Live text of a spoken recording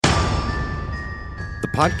The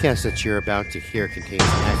podcast that you're about to hear contains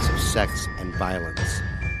acts of sex and violence.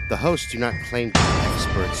 The hosts do not claim to be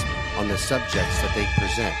experts on the subjects that they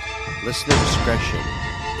present. Listener discretion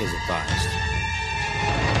is advised.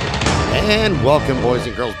 And welcome, boys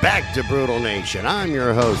and girls, back to Brutal Nation. I'm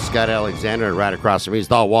your host, Scott Alexander, and right across from me is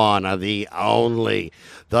the one, the only,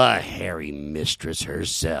 the hairy mistress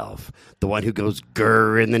herself. The one who goes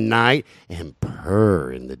grr in the night and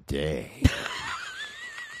purr in the day.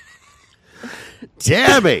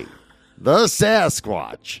 Tammy, the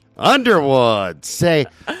Sasquatch. Underwood, say,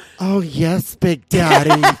 oh, yes, Big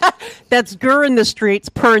Daddy. That's grr in the streets,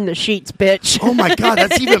 purr in the sheets, bitch. Oh, my God,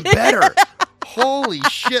 that's even better. Holy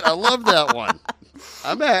shit, I love that one.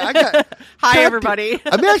 Hi, everybody.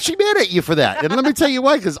 I'm actually mad at you for that. And let me tell you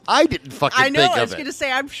why, because I didn't fucking think of it. I was going to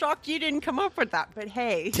say, I'm shocked you didn't come up with that, but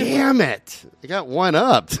hey. Damn it. I got one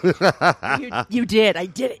up. You did. I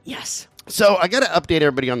did it, yes. So I got to update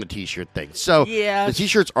everybody on the T-shirt thing. So the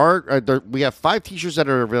T-shirts are, we have 5 T-shirts that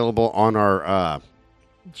are available on our...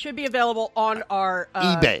 should be available on our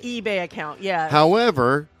eBay account, yeah.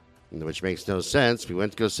 However, which makes no sense, we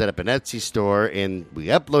went to go set up an Etsy store, and we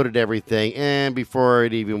uploaded everything, and before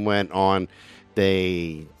it even went on,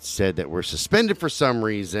 they said that we're suspended for some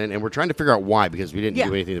reason, and we're trying to figure out why, because we didn't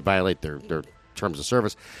do anything to violate their terms of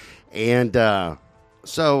service. And... and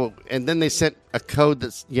then they sent a code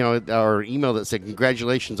that's, or email that said,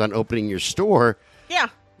 congratulations on opening your store. Yeah.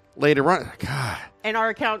 Later on. God. And our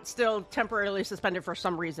account's still temporarily suspended for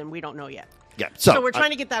some reason. We don't know yet. Yeah. So we're trying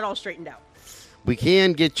to get that all straightened out. We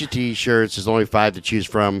can get you T-shirts. There's only 5 to choose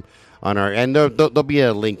from on our, and there'll be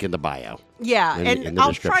a link in the bio. Yeah. In the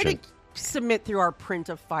I'll description. try to submit through our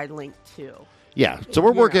Printify link, too. Yeah. So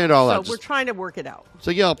we're working it all out. So we're trying to work it out. So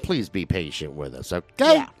y'all, please be patient with us.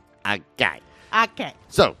 Okay? Yeah. Okay. Okay.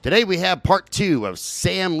 So, today we have part 2 of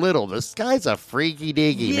Sam Little. This guy's a freaky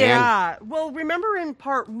diggy, man. Yeah. Well, remember in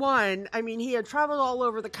part 1, I mean, he had traveled all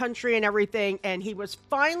over the country and everything, and he was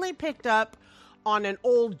finally picked up on an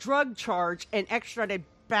old drug charge and extradited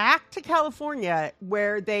back to California,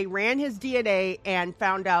 where they ran his DNA and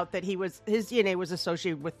found out that his DNA was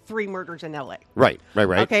associated with 3 murders in L.A. Right.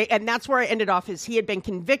 Okay, and that's where I ended off he had been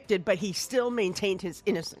convicted, but he still maintained his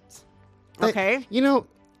innocence. Okay?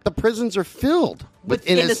 The prisons are filled with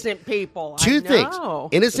innocent people. Two things.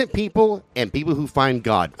 Innocent people and people who find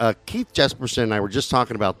God. Keith Jesperson and I were just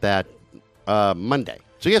talking about that Monday.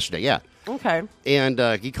 So yesterday, yeah. Okay. And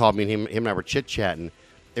he called me, and him and I were chit-chatting,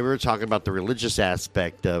 and we were talking about the religious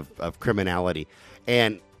aspect of criminality.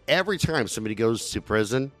 And every time somebody goes to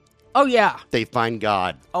prison, oh, yeah, they find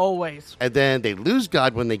God. Always. And then they lose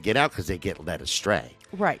God when they get out because they get led astray.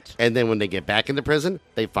 Right. And then when they get back into prison,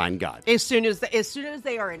 they find God. As soon as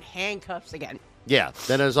they are in handcuffs again. Yeah.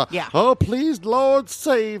 Then it's like, oh, please, Lord,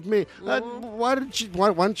 save me. Why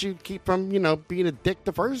don't you keep from, being a dick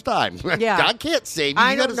the first time? Yeah. God can't save you.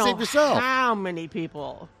 You got to save yourself. How many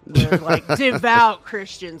people are like devout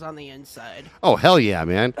Christians on the inside? Oh, hell yeah,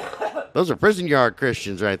 man. Those are prison yard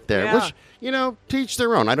Christians right there. Yeah. Which, teach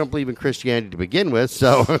their own. I don't believe in Christianity to begin with,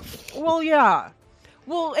 so. Well, yeah.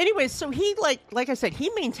 Well, anyways, so he, like I said, he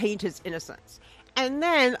maintained his innocence. And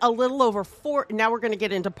then now we're going to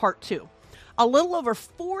get into part 2. A little over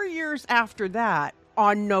 4 years after that,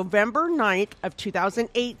 on November 9th of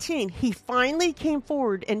 2018, he finally came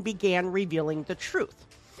forward and began revealing the truth.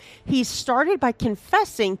 He started by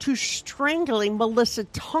confessing to strangling Melissa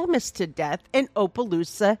Thomas to death in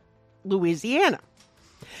Opelousas, Louisiana.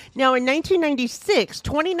 Now, in 1996,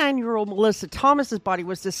 29-year-old Melissa Thomas's body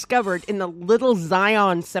was discovered in the Little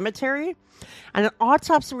Zion Cemetery, and an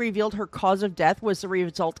autopsy revealed her cause of death was the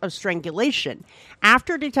result of strangulation.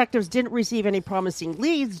 After detectives didn't receive any promising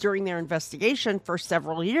leads during their investigation for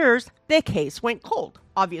several years, the case went cold,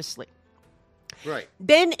 obviously. Right.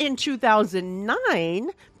 Then in 2009,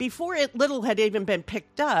 before Little had even been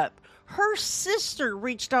picked up, her sister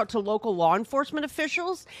reached out to local law enforcement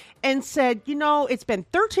officials and said, it's been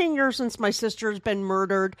 13 years since my sister has been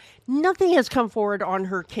murdered. Nothing has come forward on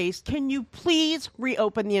her case. Can you please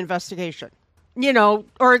reopen the investigation?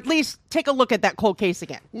 Or at least take a look at that cold case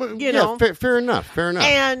again. Fair enough.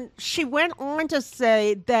 And she went on to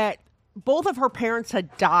say that both of her parents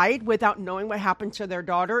had died without knowing what happened to their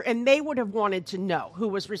daughter, and they would have wanted to know who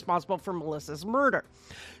was responsible for Melissa's murder.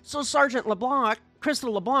 So Sergeant LeBlanc,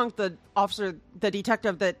 Crystal LeBlanc, the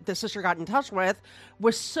detective that the sister got in touch with,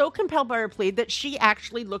 was so compelled by her plea that she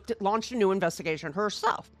actually launched a new investigation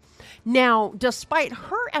herself. Now, despite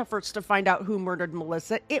her efforts to find out who murdered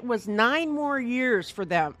Melissa, it was 9 more years for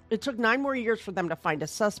them. It took 9 more years for them to find a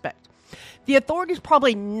suspect. The authorities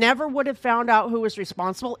probably never would have found out who was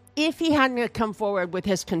responsible if he hadn't come forward with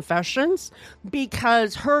his confessions,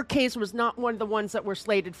 because her case was not one of the ones that were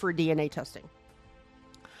slated for DNA testing.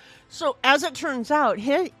 So as it turns out,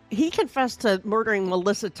 he confessed to murdering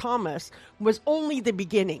Melissa Thomas was only the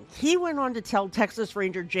beginning. He went on to tell Texas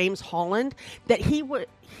Ranger James Holland that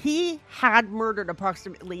he had murdered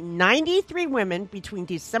approximately 93 women between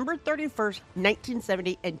December 31st,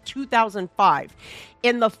 1970 and 2005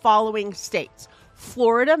 in the following states: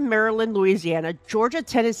 Florida, Maryland, Louisiana, Georgia,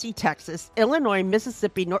 Tennessee, Texas, Illinois,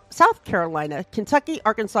 Mississippi, South Carolina, Kentucky,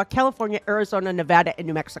 Arkansas, California, Arizona, Nevada, and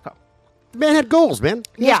New Mexico. The man had goals, man.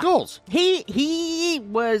 He has goals. He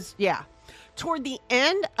was, Toward the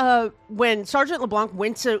end of when Sergeant LeBlanc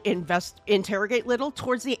went to interrogate Little,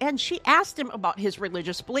 towards the end, she asked him about his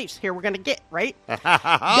religious beliefs. Here we're going to get, right?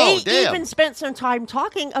 They even spent some time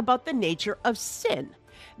talking about the nature of sin.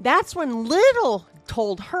 That's when Little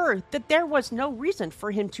told her that there was no reason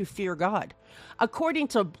for him to fear God. According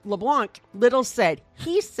to LeBlanc, Little said,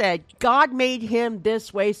 he said, God made him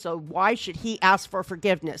this way, so why should he ask for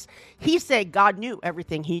forgiveness? He said God knew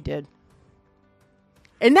everything he did.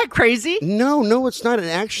 Isn't that crazy? No, it's not. It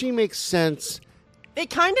actually makes sense. It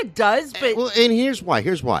kind of does, but... Well, and here's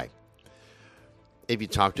why. If you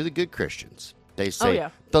talk to the good Christians, they say,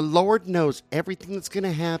 the Lord knows everything that's going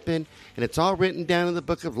to happen, and it's all written down in the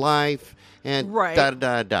book of life, and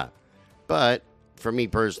da-da-da-da. But... for me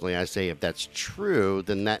personally, I say if that's true,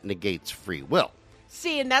 then that negates free will.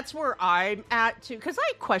 See, and that's where I'm at, too, because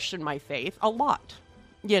I question my faith a lot,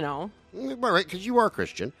 Right, because you are a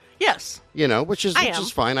Christian. Yes. Which is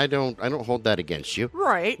fine. I don't hold that against you.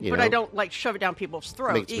 Right, but I don't, shove it down people's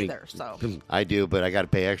throats either, so. I do, but I got to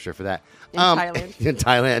pay extra for that. In Thailand. In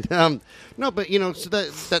Thailand. No, but, so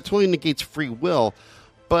that totally negates free will.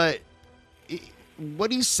 But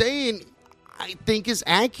what he's saying... I think is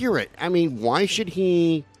accurate. I mean, why should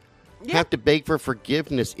he have to beg for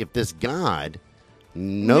forgiveness if this God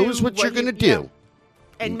knows what you're going to do?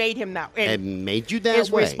 And made him that way. And made you that way.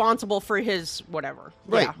 Is responsible for his whatever.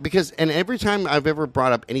 Right. Yeah. Because, and every time I've ever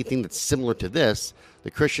brought up anything that's similar to this,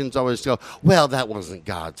 the Christians always go, well, that wasn't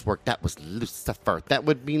God's work. That was Lucifer. That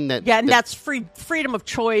would mean that... yeah, and that's freedom of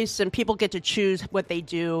choice, and people get to choose what they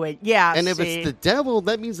do. And if it's the devil,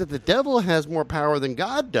 that means that the devil has more power than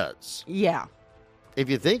God does. Yeah. If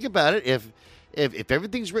you think about it, if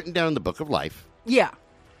everything's written down in the book of life... yeah.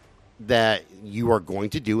 that you are going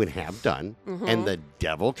to do and have done, and the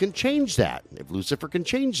devil can change that. If Lucifer can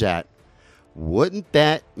change that, wouldn't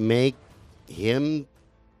that make him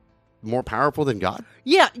more powerful than God?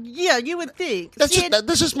 Yeah, you would think.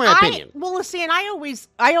 This is my opinion. And I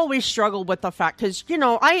always struggle with the fact, because,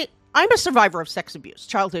 I'm a survivor of sex abuse,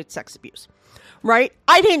 childhood sex abuse, right?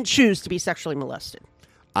 I didn't choose to be sexually molested.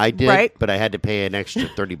 I did, right? But I had to pay an extra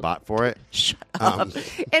 30 baht for it. Shut up.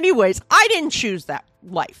 Anyways, I didn't choose that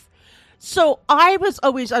life. So I was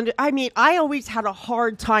always I always had a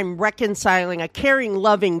hard time reconciling a caring,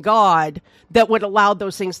 loving God that would allow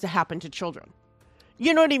those things to happen to children.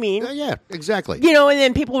 You know what I mean? Yeah, exactly. And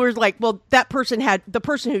then people were like, well, the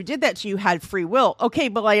person who did that to you had free will. Okay,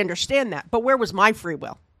 but I understand that. But where was my free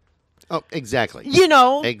will? Oh, exactly.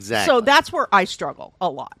 Exactly. So that's where I struggle a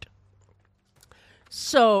lot.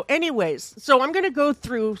 So anyways, I'm going to go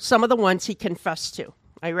through some of the ones he confessed to.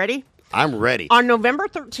 Are you ready? I'm ready. On November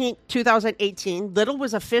 13th, 2018, Little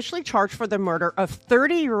was officially charged for the murder of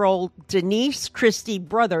 30-year-old Denise Christie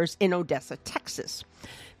Brothers in Odessa, Texas.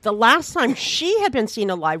 The last time she had been seen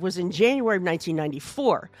alive was in January of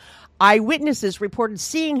 1994. Eyewitnesses reported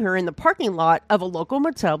seeing her in the parking lot of a local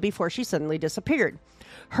motel before she suddenly disappeared.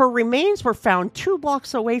 Her remains were found 2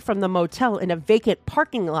 blocks away from the motel in a vacant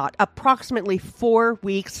parking lot approximately 4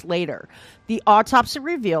 weeks later. The autopsy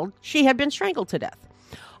revealed she had been strangled to death.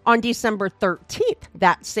 On December 13th,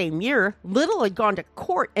 that same year, Little had gone to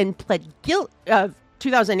court and pled guilty.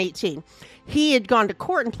 2018, he had gone to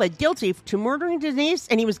court and pled guilty to murdering Denise,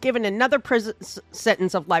 and he was given another prison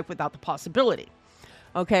sentence of life without the possibility.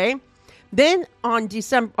 Okay. Then on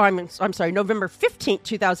November 15th,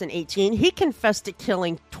 2018, he confessed to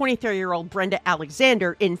killing 23-year-old Brenda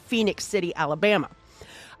Alexander in Phoenix City, Alabama.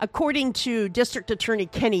 According to District Attorney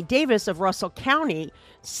Kenny Davis of Russell County,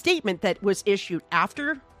 statement that was issued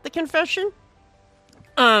after the confession,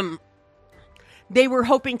 they were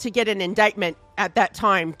hoping to get an indictment at that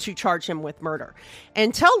time to charge him with murder.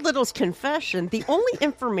 Until Little's confession, the only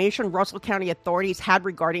information Russell County authorities had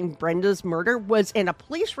regarding Brenda's murder was in a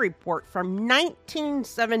police report from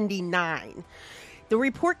 1979. The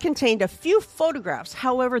report contained a few photographs.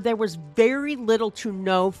 However, there was very little to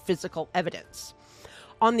no physical evidence.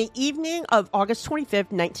 On the evening of August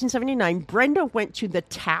 25th, 1979, Brenda went to the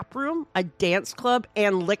Tap Room, a dance club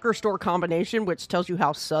and liquor store combination, which tells you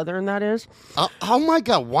how southern that is. Oh my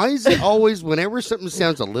God! Why is it always whenever something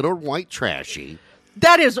sounds a little white trashy?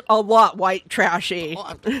 That is a lot white trashy.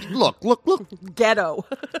 Look! Ghetto.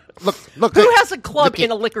 Look! Who has a club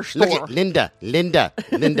in a liquor store? Look it, Linda!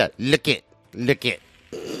 Look it!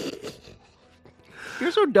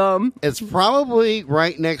 You're so dumb. It's probably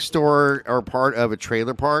right next door or part of a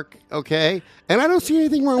trailer park, okay? And I don't see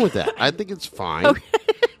anything wrong with that. I think it's fine. Okay.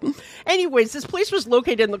 Anyways, this place was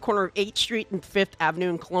located in the corner of 8th Street and 5th Avenue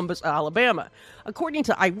in Columbus, Alabama. According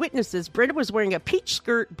to eyewitnesses, Brenda was wearing a peach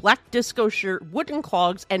skirt, black disco shirt, wooden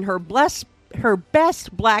clogs, and her best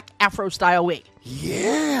black Afro-style wig.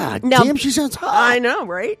 Yeah. Now, damn, she sounds hot. I know,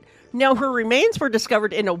 right? Now, her remains were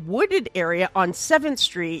discovered in a wooded area on 7th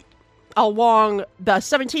Street along the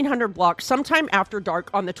 1700 block sometime after dark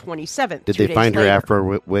on the 27th. Did they find her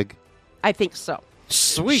Afro wig? I think so.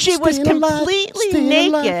 Sweet. She was Staying alive, completely staying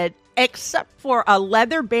naked alive. except for a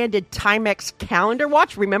leather-banded Timex calendar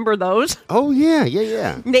watch. Remember those? Oh, yeah.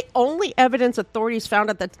 The only evidence authorities found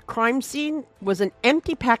at the crime scene was an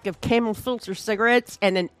empty pack of Camel Filter cigarettes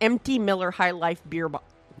and an empty Miller High Life beer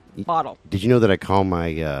bottle. Did you know that I call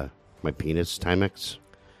my my penis Timex?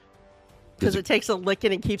 Because it takes a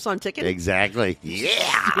licking and keeps on ticking? Exactly.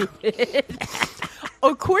 Yeah.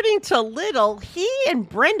 According to Little, he and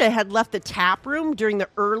Brenda had left the tap room during the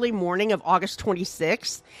early morning of August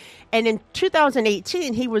 26th. And in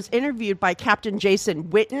 2018, he was interviewed by Captain Jason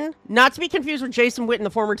Witten, not to be confused with Jason Witten, the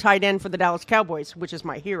former tight end for the Dallas Cowboys, which is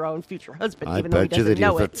my hero and future husband, even though he doesn't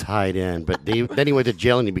know it. I bet you that he's a tight end, but then he went to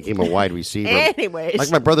jail and he became a wide receiver. Anyways.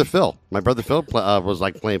 Like my brother Phil. My brother Phil was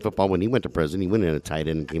like playing football when he went to prison. He went in a tight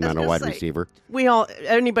end and came out a wide receiver.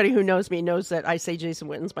 Anybody who knows me knows that I say Jason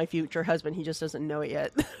Witten's my future husband. He just doesn't know it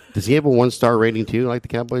yet. Does he have a 1-star rating too, like the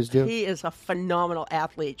Cowboys do? He is a phenomenal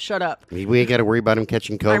athlete. Shut up. We ain't got to worry about him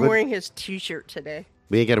catching COVID. I'm wearing his T-shirt today.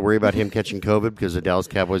 We ain't got to worry about him catching COVID because the Dallas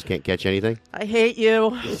Cowboys can't catch anything. I hate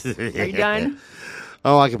you. Are you done?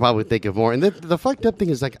 Oh, I could probably think of more. And the fucked up thing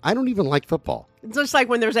is, like, I don't even like football. It's just like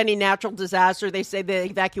when there's any natural disaster, they say the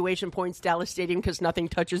evacuation point's Dallas Stadium because nothing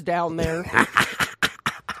touches down there.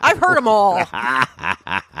 I've heard them all.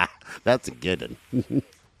 That's a good one.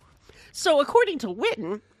 So according to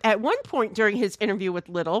Witten, at one point during his interview with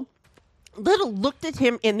Little looked at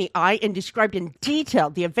him in the eye and described in detail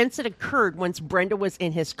the events that occurred once Brenda was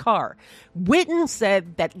in his car. Witten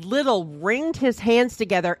said that Little wringed his hands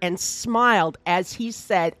together and smiled as he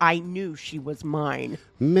said, "I knew she was mine."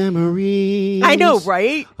 Memories. I know,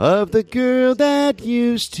 right? Of the girl that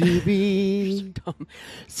used to be.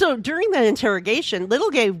 So during that interrogation, Little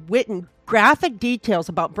gave Witten graphic details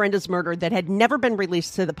about Brenda's murder that had never been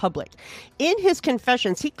released to the public. In his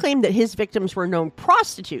confessions, he claimed that his victims were known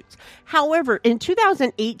prostitutes. However, in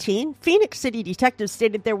 2018, Phoenix City detectives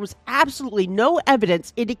stated there was absolutely no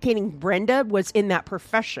evidence indicating Brenda was in that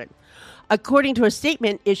profession. According to a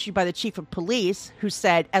statement issued by the chief of police, who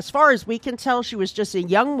said, "As far as we can tell, she was just a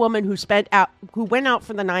young woman who went out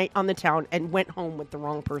for the night on the town and went home with the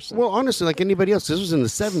wrong person." Well, honestly, like anybody else, this was in the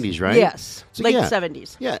 70s, right? Yes, So, late yeah.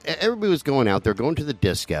 70s. Yeah, everybody was going out there, going to the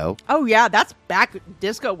disco. Oh, yeah, that's back.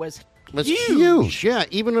 Disco was huge. Yeah,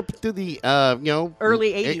 even up through the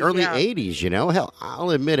Early 80s, Early yeah. 80s, you know. Hell,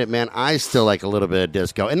 I'll admit it, man. I still like a little bit of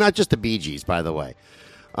disco, and not just the Bee Gees, by the way.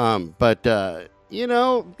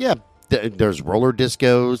 There's roller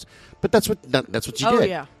discos, but that's what you Oh, did.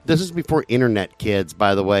 yeah. This is before internet, kids.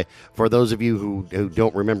 By the way, for those of you who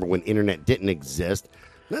don't remember when internet didn't exist,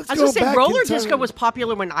 let's I was go going to say, back roller in time. disco was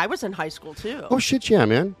popular when I was in high school, too. Oh shit, yeah,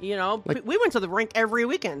 man. You know, we went to the rink every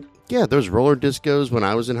weekend. Yeah, there's roller discos when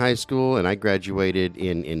I was in high school, and I graduated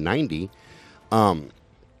in 90.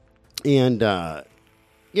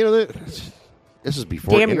 This is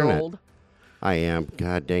before Damn, internet. you're old. I am.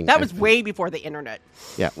 God dang. That was way before the internet.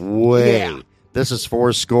 Yeah, way. Yeah. This is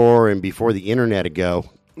 4 and before the internet ago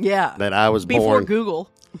Yeah. that I was Before born. Google.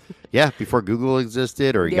 Yeah, before Google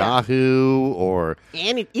existed or Yeah. Yahoo or...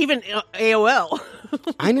 And even AOL.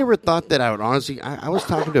 I never thought that I would honestly... I was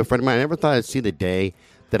talking to a friend of mine. I never thought I'd see the day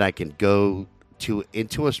that I could go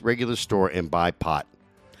into a regular store and buy pot.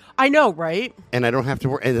 I know, right? And I don't have to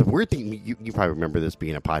worry. And the weird thing, you probably remember this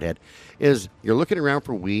being a pothead, is you're looking around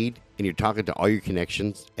for weed and you're talking to all your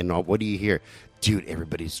connections, and what do you hear? Dude,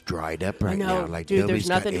 everybody's dried up right I know. now. Like, Dude, nobody's there's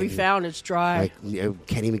nothing got to be any- found. It's dry. Like,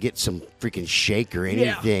 can't even get some freaking shake or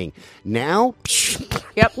anything. Now,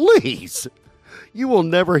 Yep. please, you will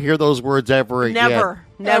never hear those words ever again. Never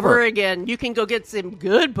Ever. again. You can go get some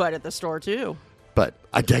good bud at the store, too. But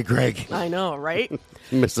I digress. I know, right?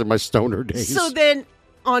 Missing my stoner days. So then,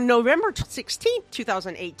 On November 16,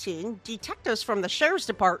 2018, detectives from the Sheriff's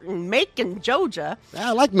Department in Macon, Georgia,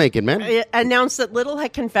 I like Macon, man. announced that Little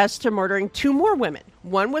had confessed to murdering 2 more women.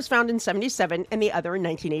 One was found in 1977 and the other in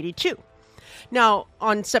 1982. Now,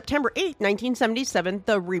 on September 8, 1977,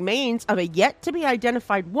 the remains of a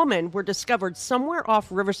yet-to-be-identified woman were discovered somewhere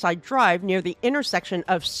off Riverside Drive near the intersection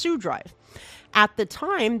of Sioux Drive. At the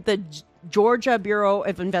time, the Georgia Bureau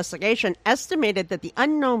of Investigation estimated that the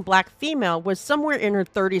unknown black female was somewhere in her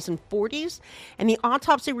 30s and 40s, and the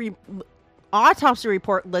autopsy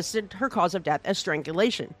report listed her cause of death as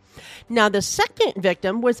strangulation. Now, the second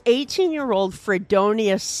victim was 18-year-old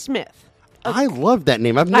Fredonia Smith. I love that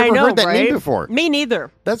name. I've never heard that name before. Me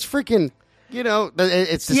neither. That's freaking,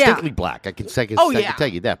 it's distinctly black. I can tell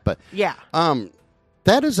you that. But yeah.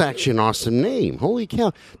 That is actually an awesome name. Holy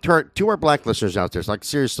cow. To our black listeners out there, it's like,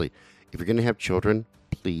 seriously, if you're going to have children,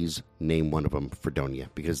 please name one of them Fredonia,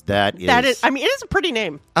 because that is, I mean, it is a pretty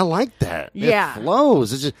name. I like that. Yeah. It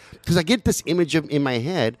flows. It's just because I get this image in my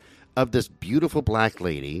head of this beautiful black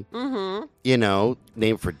lady,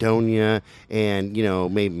 named Fredonia, and,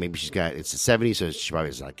 maybe she's got, it's the 70s, so she probably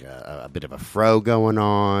has like a bit of a fro going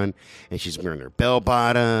on, and she's wearing her bell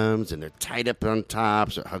bottoms, and they're tied up on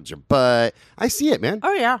top, so it hugs her butt. I see it, man.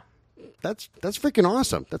 Oh, yeah. That's freaking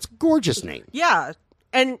awesome. That's a gorgeous name. Yeah.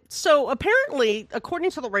 And so apparently,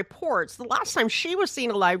 according to the reports, the last time she was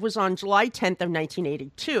seen alive was on July 10th of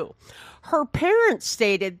 1982. Her parents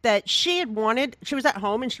stated that she was at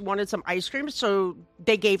home and she wanted some ice cream, so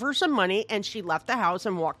they gave her some money and she left the house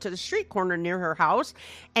and walked to the street corner near her house.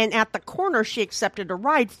 And at the corner, she accepted a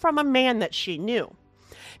ride from a man that she knew.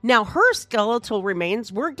 Now, her skeletal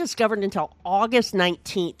remains weren't discovered until August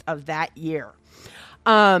 19th of that year.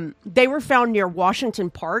 They were found near Washington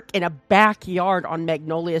Park in a backyard on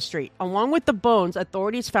Magnolia Street. Along with the bones,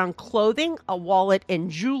 authorities found clothing, a wallet, and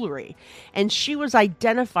jewelry. And she was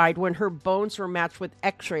identified when her bones were matched with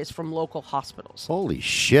x-rays from local hospitals. Holy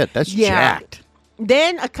shit, that's jacked.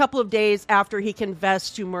 Then, a couple of days after he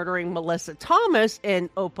confessed to murdering Melissa Thomas in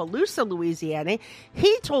Opelousas, Louisiana,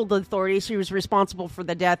 he told the authorities he was responsible for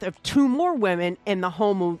the death of 2 more women in the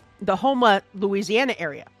Houma, Louisiana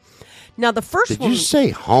area. Now, the first one... Did you say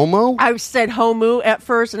homo? I said homu at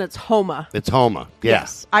first, and it's Homa. It's Homa, yeah.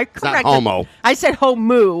 Yes, I corrected. It's not homo. I said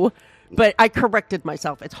homu, but I corrected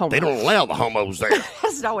myself. It's Homa. They don't allow the homos there.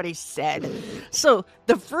 That's not what he said. So,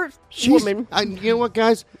 the first woman... you know what,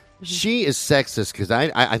 guys? She is sexist, because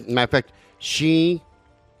matter of fact, she...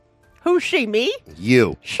 Who's she, me?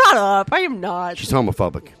 You. Shut up. I am not. She's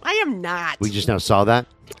homophobic. I am not. We just now saw that.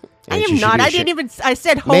 I am not. I didn't even... I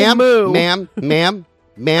said homu.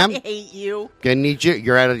 Ma'am. I hate you. Gonna need you.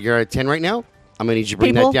 You're at 10 right now. I'm gonna need you to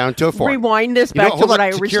bring that down to a 4. Rewind this back to what I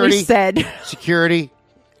originally said. Security,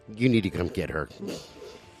 you need to come get her.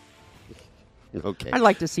 Okay. I'd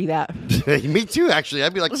like to see that. Me too, actually.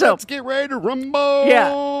 I'd be like, let's get ready to rumble.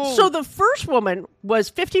 Yeah. So the first woman was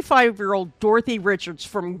 55-year-old Dorothy Richards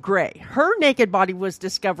from Gray. Her naked body was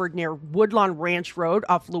discovered near Woodlawn Ranch Road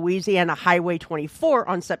off Louisiana Highway 24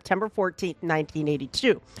 on September 14,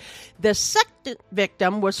 1982. The second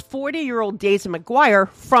victim was 40-year-old Daisy McGuire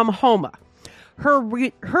from Houma. Her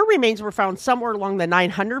remains were found somewhere along the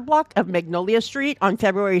 900 block of Magnolia Street on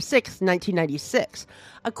February 6, 1996.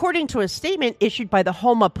 According to a statement issued by the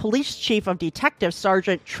Houma Police Chief of Detectives,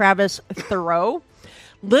 Sergeant Travis Thoreau,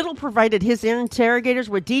 Little provided his interrogators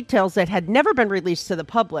with details that had never been released to the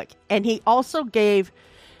public. And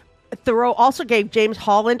Thoreau also gave James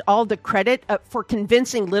Holland all the credit for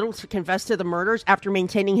convincing Little to confess to the murders after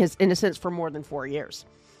maintaining his innocence for more than 4 years.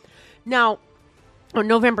 Now, on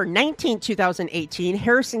November 19, 2018,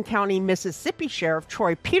 Harrison County, Mississippi Sheriff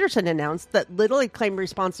Troy Peterson announced that Little had claimed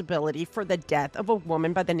responsibility for the death of a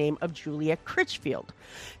woman by the name of Julia Critchfield.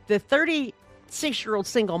 The 36-year-old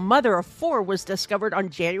single mother of 4 was discovered on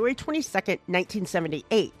January 22,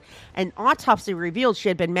 1978. An autopsy revealed she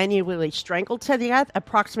had been manually strangled to death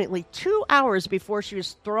approximately 2 hours before she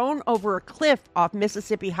was thrown over a cliff off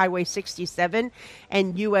Mississippi Highway 67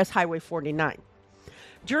 and U.S. Highway 49.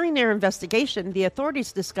 During their investigation, the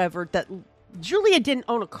authorities discovered that Julia didn't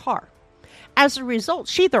own a car. As a result,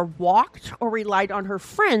 she either walked or relied on her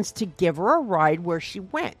friends to give her a ride where she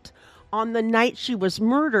went. On the night she was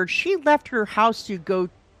murdered, she left her house to go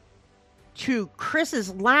to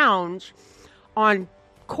Chris's Lounge on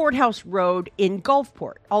Courthouse Road in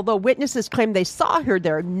Gulfport. Although witnesses claim they saw her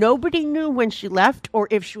there, nobody knew when she left or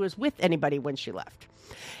if she was with anybody when she left.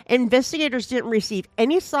 Investigators didn't receive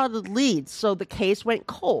any solid leads, so the case went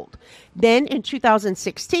cold. Then in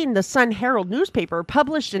 2016, the Sun Herald newspaper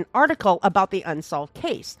published an article about the unsolved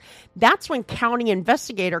case. That's when county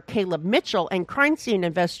investigator Caleb Mitchell and crime scene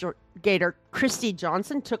investigator Christy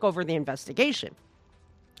Johnson took over the investigation.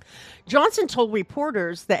 Johnson told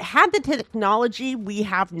reporters that had the technology we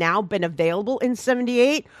have now been available in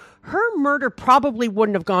 78, her murder probably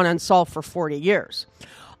wouldn't have gone unsolved for 40 years.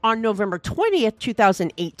 On November 20th,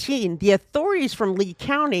 2018, the authorities from Lee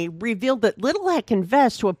County revealed that Little had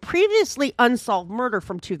confessed to a previously unsolved murder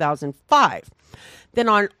from 2005. Then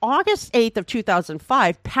on August 8th of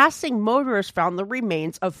 2005, passing motorists found the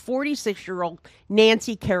remains of 46-year-old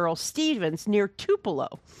Nancy Carol Stevens near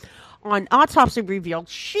Tupelo. On autopsy revealed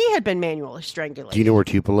she had been manually strangulated. Do you know where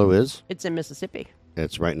Tupelo is? It's in Mississippi.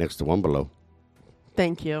 It's right next to Wumbolo.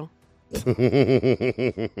 Thank you.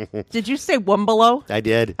 Did you say Wumbolo? I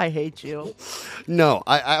did. I hate you. No,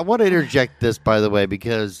 I want to interject this, by the way,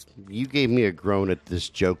 because you gave me a groan at this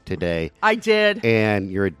joke today. I did.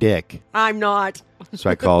 And you're a dick. I'm not. So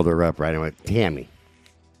I called her up, right? I went, Tammy.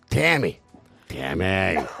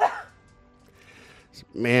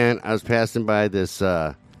 Man, I was passing by this...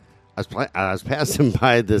 I was passing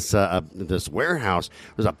by this warehouse.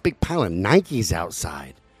 There's a big pile of Nikes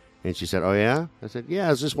outside. And she said, oh, yeah? I said, yeah, I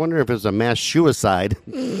was just wondering if it was a mass shoeicide.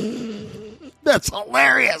 That's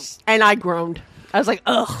hilarious. And I groaned. I was like,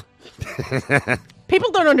 ugh.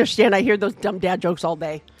 People don't understand. I hear those dumb dad jokes all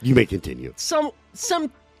day. You may continue. Some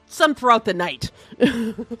throughout the night.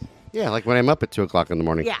 Yeah, like when I'm up at 2 o'clock in the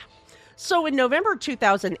morning. Yeah. So in November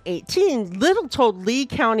 2018, Little told Lee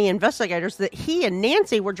County investigators that he and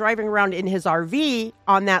Nancy were driving around in his RV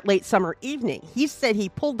on that late summer evening. He said he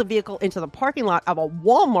pulled the vehicle into the parking lot of a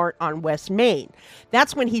Walmart on West Main.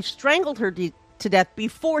 That's when he strangled her to death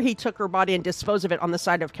before he took her body and disposed of it on the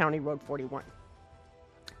side of County Road 41.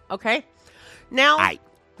 Okay? Now,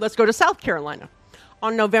 let's go to South Carolina.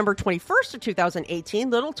 On November 21st of 2018,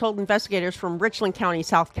 Little told investigators from Richland County,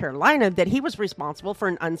 South Carolina, that he was responsible for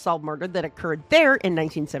an unsolved murder that occurred there in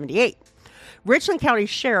 1978. Richland County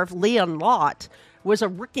Sheriff Leon Lott was a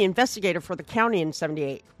rookie investigator for the county in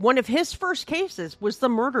 78. One of his first cases was the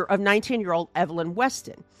murder of 19-year-old Evelyn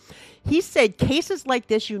Weston. He said cases like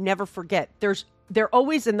this you never forget. They're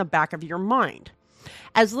always in the back of your mind.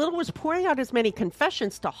 As Little was pouring out his many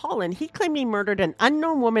confessions to Holland, he claimed he murdered an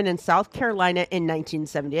unknown woman in South Carolina in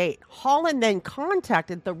 1978. Holland then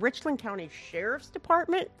contacted the Richland County Sheriff's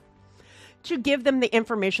Department to give them the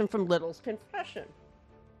information from Little's confession.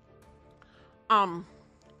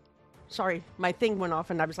 Sorry, my thing went off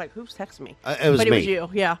and I was like, who's texting me? It was It was you,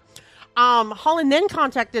 yeah. Holland then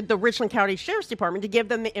contacted the Richland County Sheriff's Department to give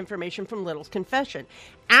them the information from Little's confession.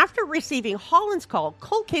 After receiving Holland's call,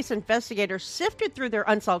 cold case investigators sifted through their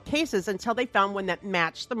unsolved cases until they found one that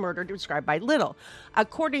matched the murder described by Little.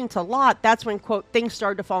 According to Lott, that's when, quote, things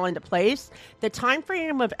started to fall into place. The time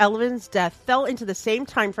frame of Evelyn's death fell into the same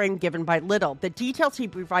time frame given by Little. The details he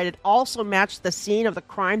provided also matched the scene of the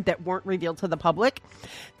crime that weren't revealed to the public.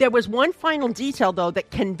 There was one final detail, though, that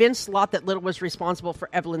convinced Lott that Little was responsible for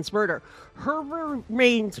Evelyn's murder. Her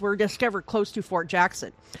remains were discovered close to Fort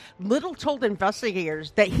Jackson. Little told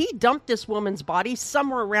investigators that he dumped this woman's body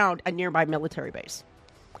somewhere around a nearby military base.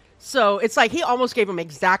 So it's like he almost gave him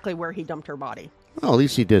exactly where he dumped her body. Well, at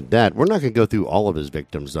least he did that. We're not going to go through all of his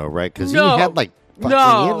victims, though, right? Because No. he had like a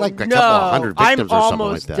couple of hundred I'm victims or something like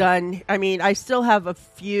almost that. done. I mean, I still have a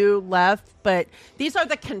few left, but these are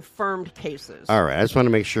the confirmed cases. All right, I just want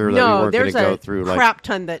to make sure that we No, weren't going there's to go a through crap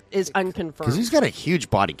ton that is because unconfirmed. he's got a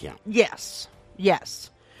huge body count. Yes.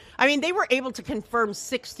 I mean, they were able to confirm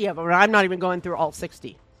 60 of them, and I'm not even going through all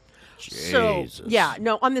 60. So, Jesus. yeah,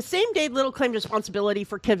 no, on the same day Little claimed responsibility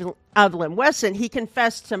for Evelyn Weston, he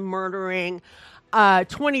confessed to murdering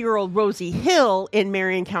 20-year-old Rosie Hill in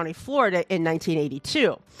Marion County, Florida in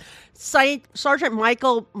 1982. Sergeant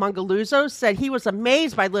Michael Mangaluzzo said he was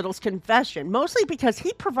amazed by Little's confession, mostly because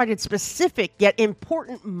he provided specific yet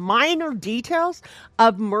important minor details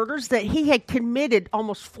of murders that he had committed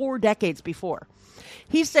almost 4 decades before.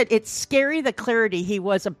 He said it's scary the clarity he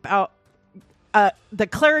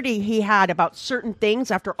had about certain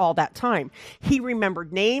things after all that time. He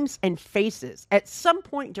remembered names and faces. At some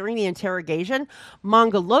point during the interrogation,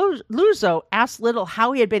 Mangaluzzo asked Little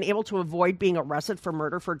how he had been able to avoid being arrested for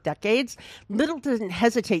murder for decades. Little didn't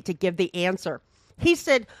hesitate to give the answer. He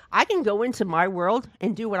said, I can go into my world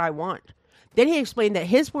and do what I want. Then he explained that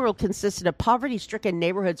his world consisted of poverty-stricken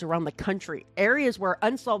neighborhoods around the country, areas where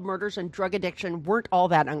unsolved murders and drug addiction weren't all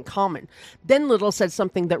that uncommon. Then Little said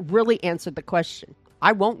something that really answered the question.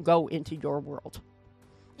 I won't go into your world.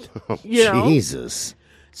 Oh, You know? Jesus.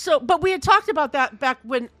 So, but we had talked about that back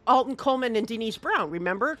when Alton Coleman and Denise Brown,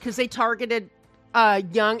 remember? Because they targeted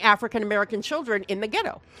young African-American children in the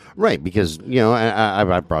ghetto. Right, because,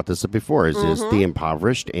 I brought this up before, is the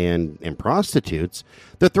impoverished and prostitutes,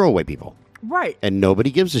 they're throwaway people. Right. And nobody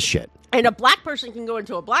gives a shit. And a black person can go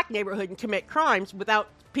into a black neighborhood and commit crimes without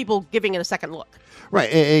people giving it a second look. Right,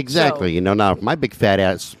 exactly. So, now, if my big fat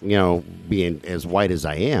ass, being as white as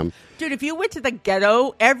I am. Dude, if you went to the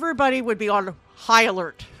ghetto, everybody would be on high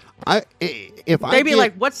alert. They'd be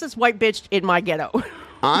like, what's this white bitch in my ghetto?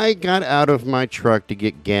 I got out of my truck to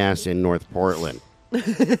get gas in North Portland.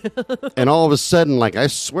 And all of a sudden, like, I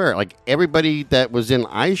swear, like, everybody that was in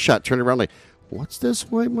eye shot turned around like, what's this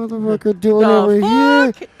white motherfucker doing over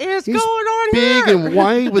here? Is He's going on big here? and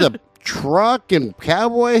white with a truck and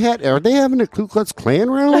cowboy hat. Are they having a Ku Klux Klan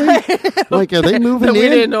rally? Like, are they moving that we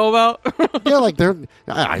in? didn't know about. Yeah, like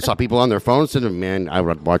I saw people on their phones saying, man, I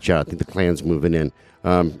would watch out. I think the Klan's moving in.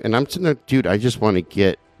 And I'm sitting there, dude, I just want to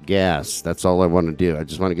get gas. That's all I want to do. I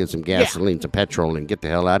just want to get some gasoline, some petrol, and get the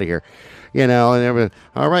hell out of here. And everyone,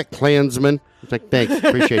 all right, Klansman. It's like, thanks,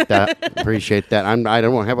 appreciate that. I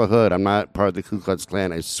don't have a hood. I'm not part of the Ku Klux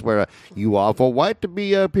Klan. I swear, you awful white to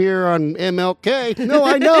be up here on MLK. No,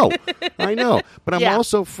 I know. But I'm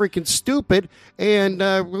also freaking stupid and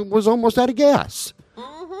was almost out of gas.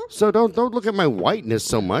 So don't look at my whiteness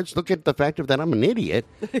so much. Look at the fact that I'm an idiot,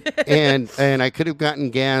 and I could have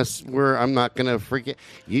gotten gas where I'm not gonna freaking.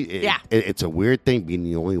 It's a weird thing being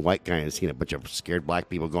the only white guy and seeing a bunch of scared black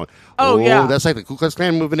people going. Oh yeah, that's like the Ku Klux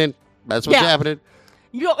Klan moving in. That's what's happening.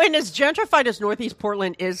 And as gentrified as Northeast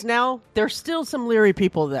Portland is now, there's still some leery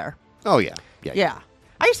people there. Oh yeah.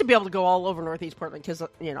 I used to be able to go all over Northeast Portland because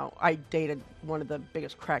I dated one of the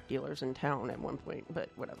biggest crack dealers in town at one point. But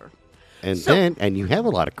whatever. And you have a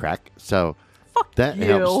lot of crack, so fuck that you.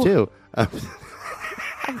 helps too. I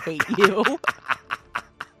hate you.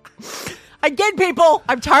 Again, people,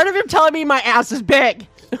 I'm tired of him telling me my ass is big.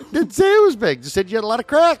 Didn't say it was big. Just said you had a lot of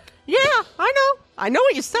crack. Yeah, I know. I know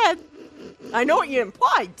what you said. I know what you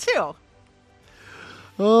implied, too.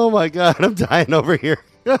 Oh, my God. I'm dying over here.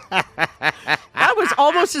 That was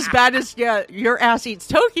almost as bad as your ass eats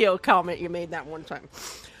Tokyo comment you made that one time.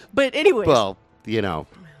 But anyway. Well,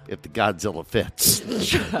 if the Godzilla fits.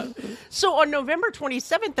 So on November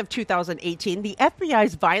 27th of 2018, the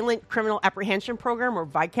FBI's Violent Criminal Apprehension Program, or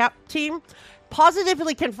VICAP team,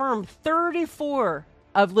 positively confirmed 34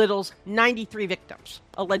 of Little's 93 victims,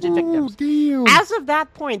 alleged victims. Damn. As of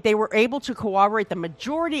that point, they were able to corroborate the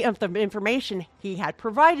majority of the information he had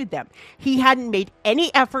provided them. He hadn't made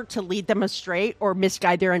any effort to lead them astray or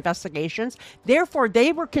misguide their investigations. Therefore,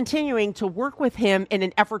 they were continuing to work with him in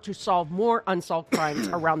an effort to solve more unsolved crimes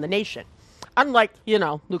around the nation. Unlike,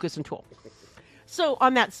 Lucas and Toole. So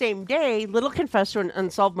on that same day, Little confessed to an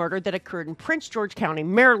unsolved murder that occurred in Prince George County,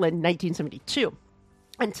 Maryland, 1972.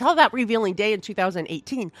 Until that revealing day in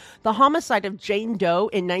 2018, the homicide of Jane Doe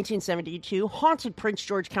in 1972 haunted Prince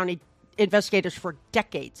George County investigators for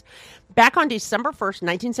decades. Back on December 1st,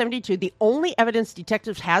 1972, the only evidence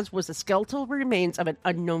detectives had was the skeletal remains of an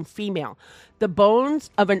unknown female. The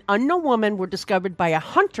bones of an unknown woman were discovered by a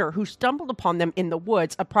hunter who stumbled upon them in the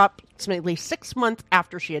woods approximately 6 months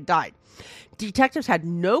after she had died. Detectives had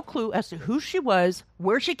no clue as to who she was,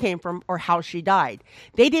 where she came from, or how she died.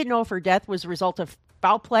 They didn't know if her death was a result of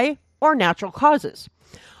foul play or natural causes.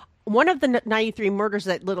 One of the 93 murders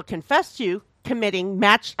that Little confessed to committing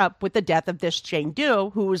matched up with the death of this Jane Doe,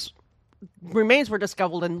 whose remains were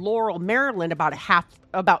discovered in Laurel, Maryland,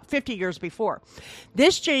 about 50 years before.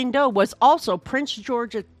 This Jane Doe was also Prince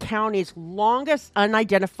George's County's longest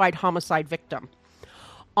unidentified homicide victim.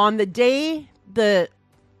 On the day the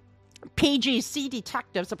PGC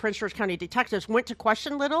detectives, the Prince George County detectives, went to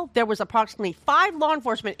question Little, there was approximately 5 law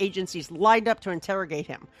enforcement agencies lined up to interrogate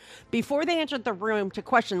him. Before they entered the room to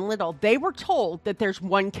question Little, they were told that there's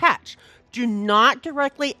one catch. Do not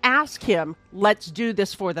directly ask him, let's do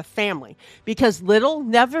this for the family, because Little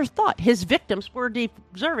never thought his victims were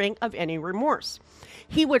deserving of any remorse.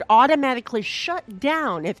 He would automatically shut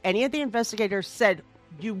down if any of the investigators said,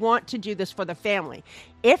 you want to do this for the family.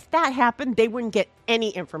 If that happened, they wouldn't get any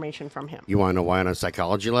information from him. You want to know why on a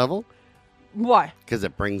psychology level? Why? Because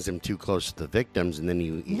it brings him too close to the victims, and then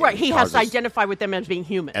he has to identify with them as being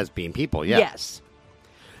human. As being people, yeah. Yes.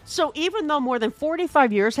 So even though more than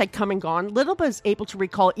 45 years had come and gone, Little was able to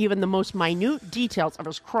recall even the most minute details of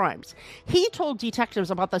his crimes. He told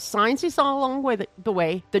detectives about the signs he saw along the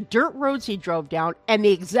way, the dirt roads he drove down, and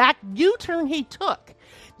the exact U-turn he took.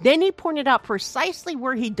 Then he pointed out precisely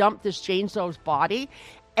where he dumped this Jane Doe's body.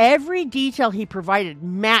 Every detail he provided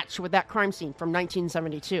matched with that crime scene from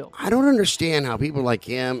 1972. I don't understand how people like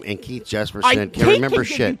him and Keith Jesperson can remember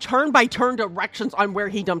shit. Give you turn-by-turn directions on where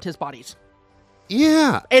he dumped his bodies.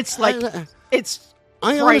 Yeah. It's like, it's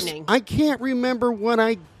frightening. I can't remember what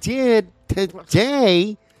I did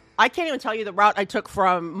today. I can't even tell you the route I took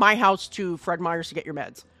from my house to Fred Meyer's to get your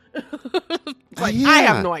meds. I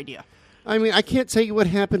have no idea. I mean, I can't tell you what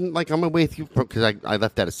happened, like, on my way through, because I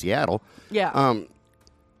left out of Seattle. Yeah.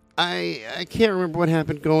 I can't remember what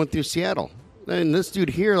happened going through Seattle. And this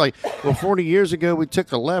dude here, 40 years ago, we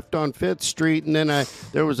took a left on 5th Street, and then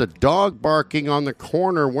there was a dog barking on the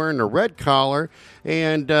corner wearing a red collar,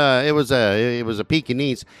 and it was a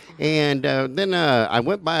Pekingese. And then I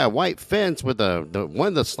went by a white fence with one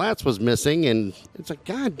of the slats was missing, and it's like,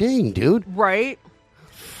 God dang, dude. Right.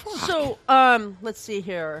 Fuck. So, let's see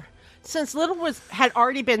here. Since Little had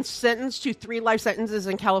already been sentenced to 3 life sentences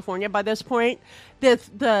in California by this point,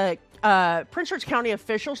 the Prince George County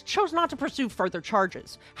officials chose not to pursue further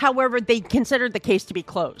charges. However, they considered the case to be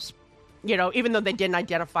closed, even though they didn't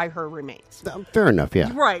identify her remains. Fair enough,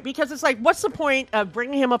 yeah. Right, because it's like, what's the point of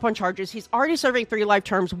bringing him up on charges? He's already serving 3 life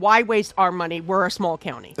terms. Why waste our money? We're a small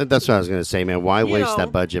county. That's what I was going to say, man. Why waste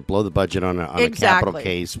that budget? Blow the budget on a capital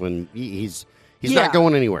case when he's not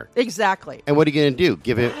going anywhere. Exactly. And what are you going to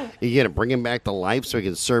do? Are you going to bring him back to life so he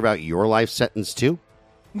can serve out your life sentence too?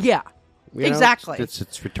 Yeah, exactly. It's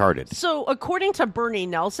retarded. So according to Bernie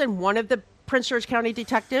Nelson, one of the Prince George County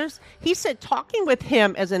detectives, he said talking with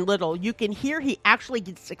him, as in Little, you can hear he actually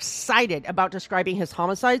gets excited about describing his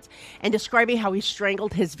homicides and describing how he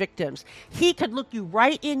strangled his victims. He could look you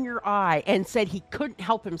right in your eye and said he couldn't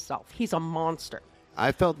help himself. He's a monster.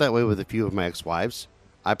 I felt that way with a few of my ex-wives.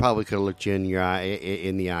 I probably could have looked you in the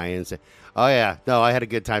eye and said, "Oh yeah, no, I had a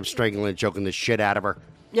good time strangling and choking the shit out of her."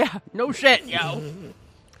 Yeah, no shit, yo.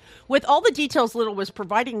 With all the details Little was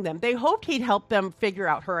providing them, they hoped he'd help them figure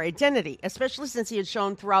out her identity, especially since he had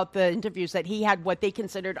shown throughout the interviews that he had what they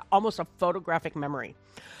considered almost a photographic memory.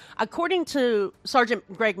 According to Sergeant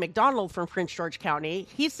Greg McDonald from Prince George County,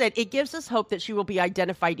 he said, it gives us hope that she will be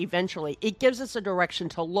identified eventually. It gives us a direction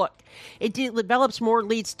to look. It develops more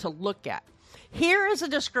leads to look at. Here is a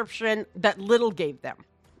description that Little gave them.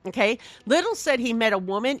 Okay, Little said he met a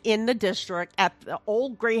woman in the district at the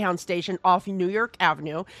old Greyhound station off New York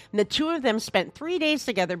Avenue, and the two of them spent 3 days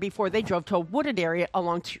together before they drove to a wooded area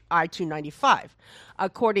along I-295.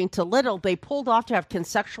 According to Little, they pulled off to have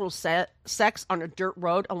consensual sex on a dirt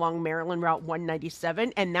road along Maryland Route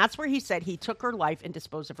 197, and that's where he said he took her life and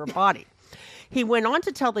disposed of her body. He went on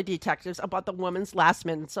to tell the detectives about the woman's last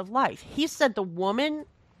minutes of life. He said the woman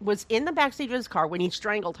was in the backseat of his car when he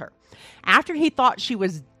strangled her. After he thought she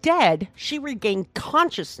was dead, she regained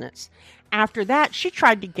consciousness. After that, she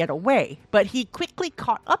tried to get away, but he quickly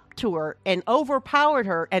caught up to her and overpowered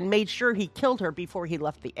her and made sure he killed her before he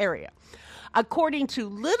left the area. According to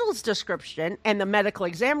Little's description and the medical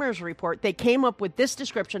examiner's report, they came up with this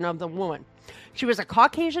description of the woman. She was a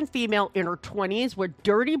Caucasian female in her 20s with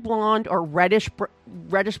dirty blonde or reddish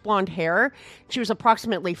blonde hair. She was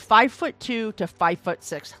approximately 5'2" to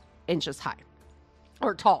 5'6" high,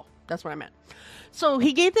 or tall. That's what I meant. So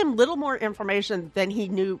he gave them little more information than he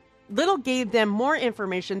knew. Little gave them more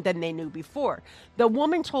information than they knew before. The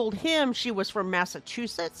woman told him she was from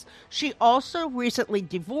Massachusetts. She also recently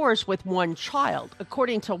divorced with one child.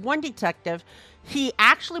 According to one detective, he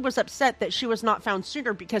actually was upset that she was not found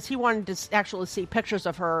sooner because he wanted to actually see pictures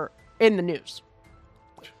of her in the news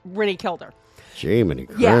when he killed her. Jiminy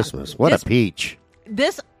Christmas. What a peach.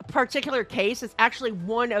 This particular case is actually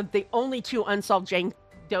one of the only 2 unsolved Jane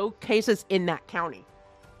Doe cases in that county.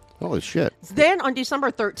 Holy shit. Then on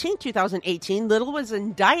December 13, 2018, Little was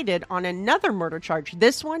indicted on another murder charge,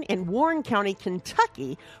 this one in Warren County,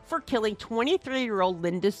 Kentucky, for killing 23-year-old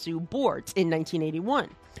Linda Sue Boards in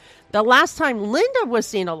 1981. The last time Linda was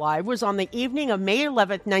seen alive was on the evening of May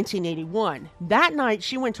 11, 1981. That night,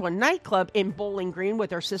 she went to a nightclub in Bowling Green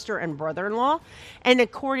with her sister and brother-in-law. And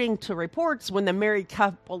according to reports, when the married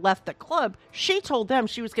couple left the club, she told them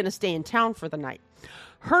she was going to stay in town for the night.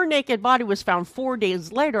 Her naked body was found 4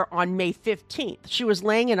 days later on May 15th. She was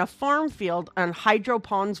laying in a farm field on Hydro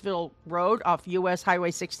Pondsville Road off U.S.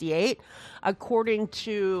 Highway 68. According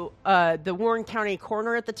to the Warren County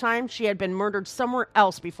coroner at the time, she had been murdered somewhere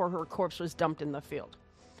else before her corpse was dumped in the field.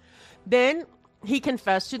 Then he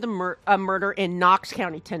confessed to the murder in Knox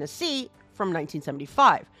County, Tennessee, from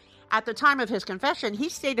 1975. At the time of his confession, he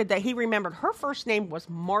stated that he remembered her first name was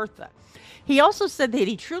Martha. He also said that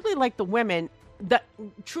he truly liked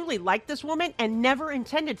this woman and never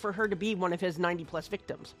intended for her to be one of his 90-plus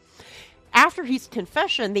victims. After his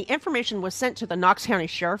confession, the information was sent to the Knox County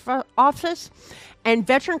Sheriff's Office, and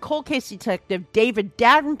veteran cold case detective David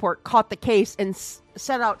Davenport caught the case and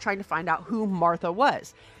set out trying to find out who Martha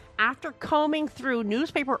was. After combing through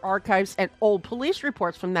newspaper archives and old police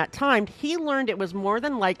reports from that time, he learned it was more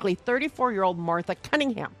than likely 34-year-old Martha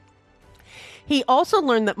Cunningham. He also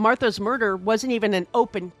learned that Martha's murder wasn't even an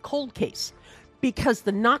open cold case, because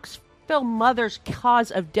the Knoxville mother's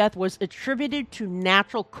cause of death was attributed to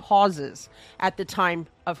natural causes at the time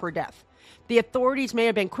of her death. The authorities may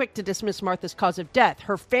have been quick to dismiss Martha's cause of death.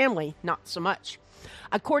 Her family, not so much.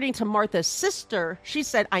 According to Martha's sister, she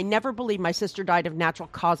said, "I never believed my sister died of natural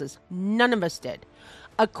causes. None of us did."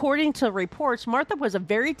 According to reports, Martha was a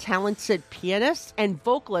very talented pianist and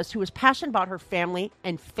vocalist who was passionate about her family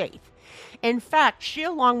and faith. In fact, she,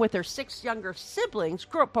 along with her 6 younger siblings,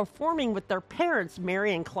 grew up performing with their parents,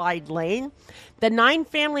 Mary and Clyde Lane. The 9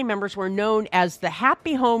 family members were known as the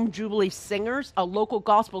Happy Home Jubilee Singers, a local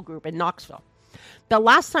gospel group in Knoxville. The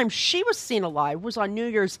last time she was seen alive was on New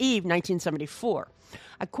Year's Eve, 1974.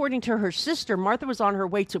 According to her sister, Martha was on her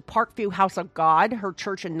way to Parkview House of God, her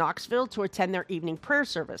church in Knoxville, to attend their evening prayer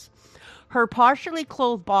service. Her partially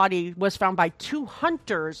clothed body was found by 2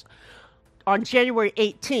 hunters on January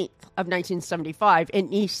 18th of 1975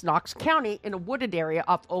 in East Knox County in a wooded area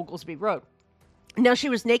off Oglesby Road. Now, she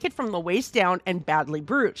was naked from the waist down and badly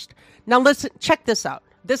bruised. Now, listen, check this out.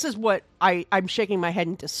 This is what I'm shaking my head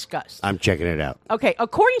in disgust. I'm checking it out. Okay,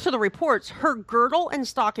 according to the reports, her girdle and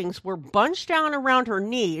stockings were bunched down around her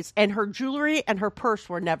knees, and her jewelry and her purse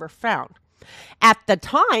were never found. At the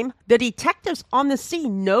time, the detectives on the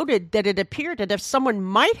scene noted that it appeared as if someone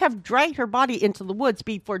might have dragged her body into the woods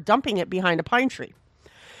before dumping it behind a pine tree.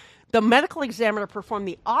 The medical examiner performed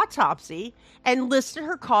the autopsy and listed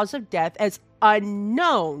her cause of death as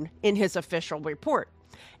unknown in his official report.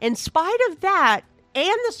 In spite of that,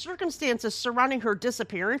 and the circumstances surrounding her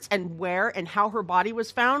disappearance and where and how her body was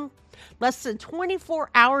found, less than 24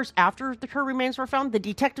 hours after her remains were found, the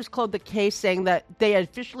detectives closed the case, saying that they had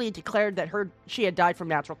officially declared that she had died from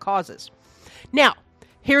natural causes. Now,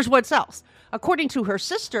 here's what's else. According to her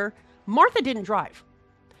sister, Martha didn't drive.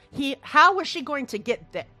 How was she going to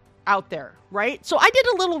get out there, right? So I did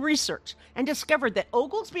a little research and discovered that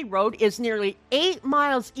Oglesby Road is nearly 8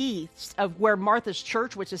 miles east of where Martha's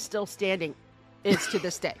church, which is still standing, is to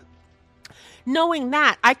this day. Knowing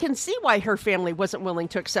that, I can see why her family wasn't willing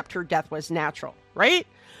to accept her death was natural, right?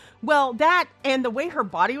 Well, that and the way her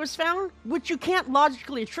body was found, which you can't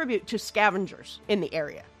logically attribute to scavengers in the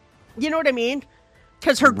area. You know what I mean?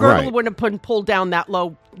 Because her girdle wouldn't have been pulled down that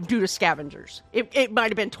low due to scavengers. It might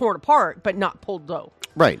have been torn apart, but not pulled low.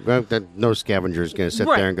 Right. Well, no scavenger is going to sit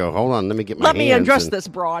there and go, hold on, let me get my hands. Let me undress this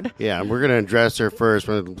broad. Yeah, we're going to undress her first.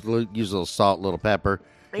 We're going to use a little salt, a little pepper.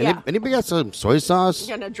 Yeah. Anybody got some soy sauce?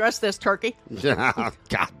 You're going to address this turkey? God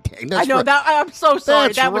dang. I know. I'm so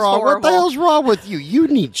sorry. That was horrible. What the hell's wrong with you? You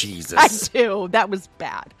need Jesus. I do. That was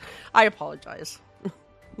bad. I apologize.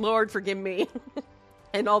 Lord, forgive me.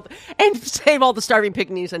 and save all the starving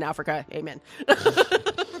pygmies in Africa. Amen.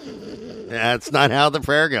 That's not how the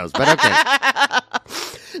prayer goes, but okay.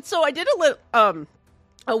 So I did a little...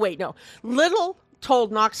 Little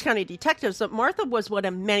told Knox County detectives that Martha was one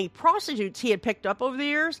of many prostitutes he had picked up over the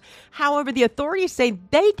years. However, the authorities say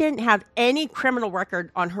they didn't have any criminal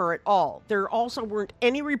record on her at all. There also weren't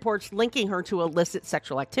any reports linking her to illicit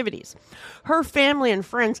sexual activities. Her family and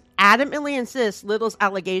friends adamantly insist Little's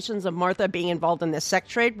allegations of Martha being involved in the sex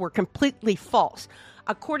trade were completely false.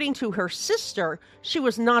 According to her sister, she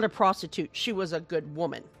was not a prostitute. She was a good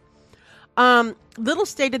woman. Little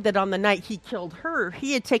stated that on the night he killed her,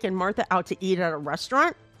 he had taken Martha out to eat at a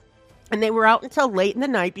restaurant, and they were out until late in the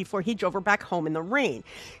night before he drove her back home in the rain.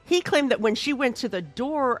 He claimed that when she went to the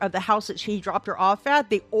door of the house that he dropped her off at,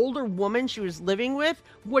 the older woman she was living with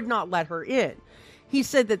would not let her in. He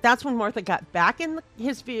said that that's when Martha got back in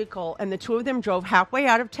his vehicle, and the two of them drove halfway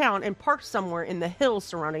out of town and parked somewhere in the hills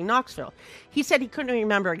surrounding Knoxville. He said he couldn't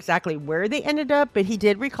remember exactly where they ended up, but he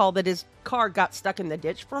did recall that his car got stuck in the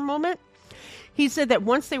ditch for a moment. He said that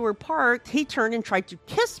once they were parked, he turned and tried to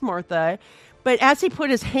kiss Martha, but as he put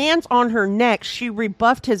his hands on her neck, she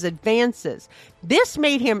rebuffed his advances. This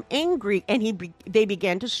made him angry, and they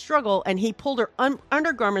began to struggle, and he pulled her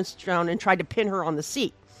undergarments down and tried to pin her on the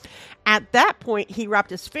seat. At that point, he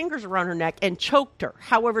wrapped his fingers around her neck and choked her.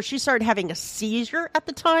 However, she started having a seizure at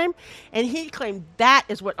the time, and he claimed that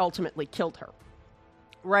is what ultimately killed her.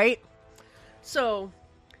 Right? So...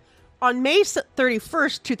 On May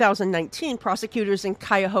 31st, 2019, prosecutors in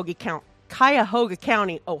Cuyahoga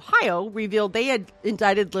County, Ohio, revealed they had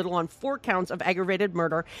indicted Little on 4 counts of aggravated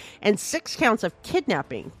murder and 6 counts of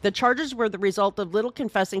kidnapping. The charges were the result of Little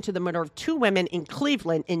confessing to the murder of 2 women in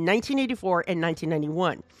Cleveland in 1984 and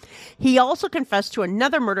 1991. He also confessed to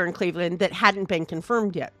another murder in Cleveland that hadn't been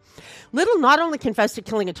confirmed yet. Little not only confessed to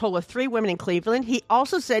killing a total of 3 women in Cleveland, he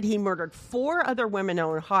also said he murdered 4 other women in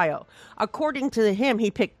Ohio. According to him,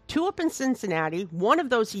 he picked 2 up in Cincinnati. One of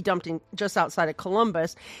those he dumped in just outside of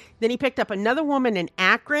Columbus. Then he picked up another woman in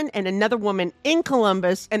Akron and another woman in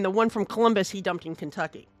Columbus, and the one from Columbus he dumped in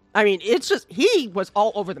Kentucky. I mean, it's just, he was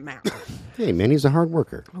all over the map. Hey, man, he's a hard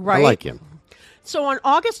worker. Right? I like him. So on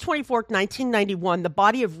August 24th, 1991, the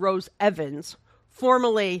body of Rose Evans,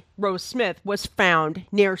 formerly Rose Smith, was found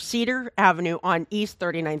near Cedar Avenue on East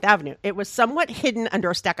 39th Avenue. It was somewhat hidden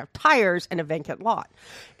under a stack of tires in a vacant lot.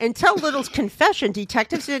 Until Little's confession,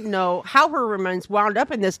 detectives didn't know how her remains wound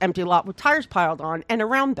up in this empty lot with tires piled on and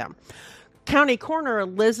around them. County Coroner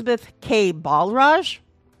Elizabeth K. Balraj,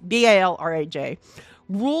 B-A-L-R-A-J,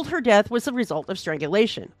 ruled her death was the result of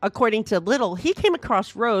strangulation. According to Little, he came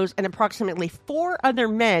across Rose and approximately 4 other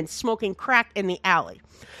men smoking crack in the alley.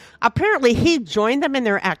 Apparently, he joined them in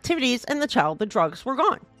their activities and the drugs were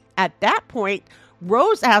gone. At that point,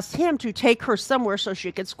 Rose asked him to take her somewhere so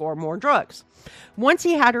she could score more drugs. Once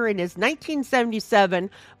he had her in his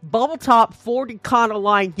 1977 bubble top Ford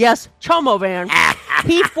Econoline, yes, Chomo van,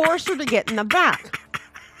 he forced her to get in the back.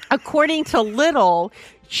 According to Little,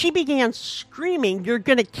 she began screaming, "You're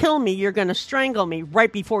going to kill me, you're going to strangle me,"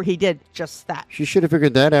 right before he did just that. She should have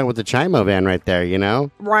figured that out with the Chimo van right there, you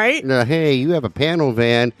know? Right? Hey, you have a panel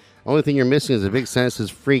van. Only thing you're missing is a big sign that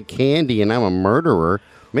says free candy, and I'm a murderer.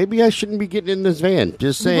 Maybe I shouldn't be getting in this van.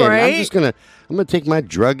 Just saying. Right? I'm gonna take my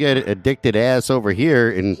drug addicted ass over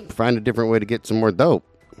here and find a different way to get some more dope.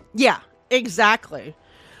 Yeah, exactly.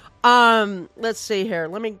 Let's see here.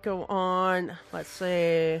 Let me go on. Let's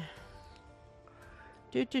see.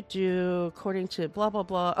 According to blah, blah,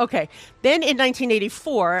 blah. Okay. Then in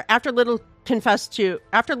 1984, after Little's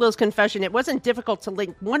confession, it wasn't difficult to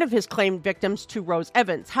link one of his claimed victims to Rose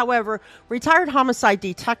Evans. However, retired homicide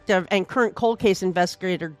detective and current cold case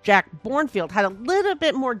investigator Jack Bornfield had a little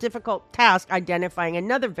bit more difficult task identifying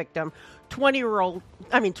another victim, 21-year-old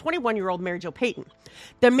Mary Jo Payton.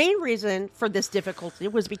 The main reason for this difficulty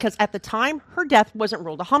was because at the time, her death wasn't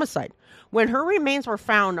ruled a homicide. When her remains were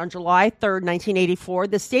found on July 3rd, 1984,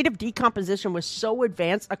 the state of decomposition was so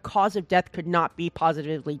advanced a cause of death could not be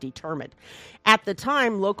positively determined. At the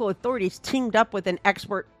time, local authorities teamed up with an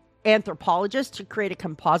expert anthropologist to create a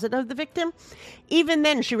composite of the victim. Even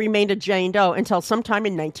then, she remained a Jane Doe until sometime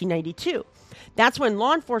in 1992. That's when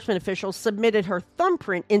law enforcement officials submitted her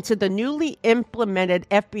thumbprint into the newly implemented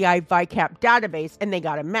FBI VICAP database, and they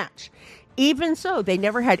got a match. Even so, they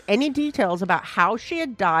never had any details about how she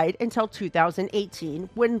had died until 2018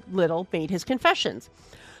 when Little made his confessions.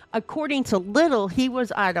 According to Little, he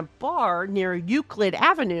was at a bar near Euclid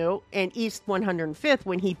Avenue and East 105th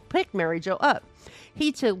when he picked Mary Jo up.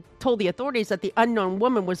 He told the authorities that the unknown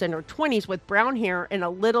woman was in her 20s with brown hair and a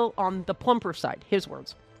little on the plumper side, his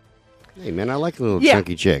words. Hey, man, I like a little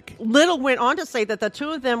chunky chick. Little went on to say that the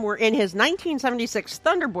two of them were in his 1976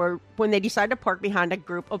 Thunderbird when they decided to park behind a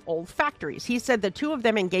group of old factories. He said the two of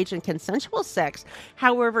them engaged in consensual sex.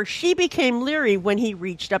 However, she became leery when he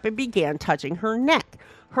reached up and began touching her neck.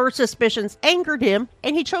 Her suspicions angered him,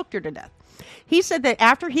 and he choked her to death. He said that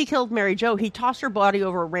after he killed Mary Jo, he tossed her body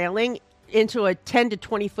over a railing into a 10 to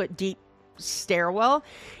 20 foot deep stairwell,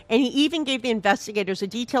 and he even gave the investigators a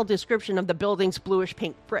detailed description of the building's bluish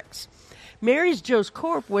pink bricks. Mary Jo's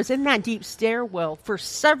corpse was in that deep stairwell for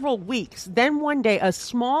several weeks. Then one day, a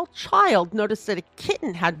small child noticed that a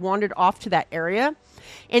kitten had wandered off to that area.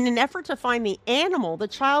 In an effort to find the animal, the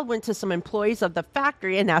child went to some employees of the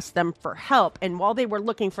factory and asked them for help. And while they were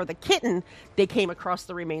looking for the kitten, they came across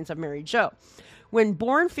the remains of Mary Jo. When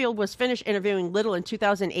Bornfield was finished interviewing Little in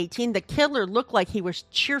 2018, the killer looked like he was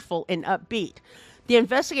cheerful and upbeat. The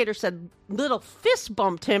investigator said Little fist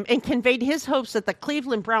bumped him and conveyed his hopes that the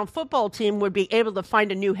Cleveland Brown football team would be able to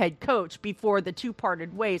find a new head coach before the two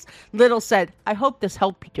parted ways. Little said, "I hope this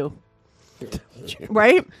helped you."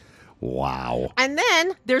 Right? Wow. And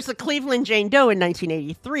then there's the Cleveland Jane Doe in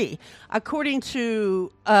 1983. According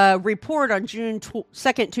to a report on June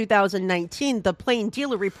 2nd, 2019, the Plain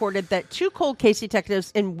Dealer reported that 2 cold case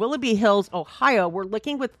detectives in Willoughby Hills, Ohio, were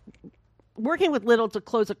working with Little to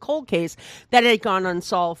close a cold case that had gone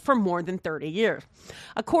unsolved for more than 30 years.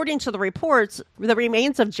 According to the reports, the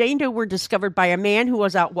remains of Jane Doe were discovered by a man who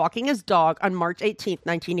was out walking his dog on March 18,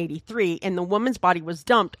 1983, and the woman's body was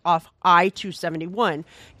dumped off I-271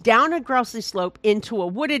 down a grassy slope into a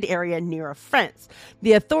wooded area near a fence.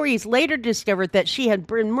 The authorities later discovered that she had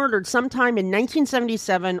been murdered sometime in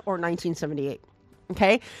 1977 or 1978.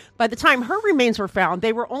 Okay. By the time her remains were found,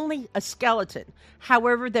 they were only a skeleton.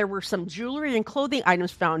 However, there were some jewelry and clothing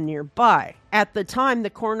items found nearby. At the time, the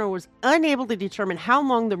coroner was unable to determine how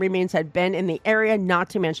long the remains had been in the area, not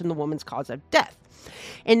to mention the woman's cause of death.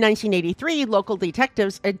 In 1983, local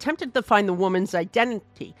detectives attempted to find the woman's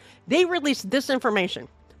identity. They released this information.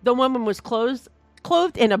 The woman was clothed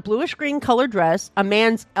in a bluish-green colored dress. A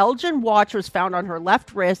man's Elgin watch was found on her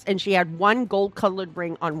left wrist, and she had one gold-colored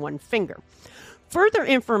ring on one finger. Further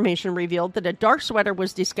information revealed that a dark sweater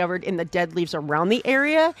was discovered in the dead leaves around the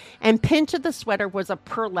area, and pinned to the sweater was a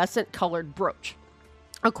pearlescent-colored brooch.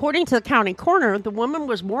 According to the county coroner, the woman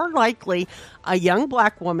was more likely a young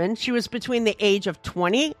black woman. She was between the age of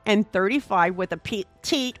 20 and 35 with a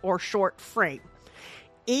petite or short frame.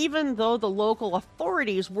 Even though the local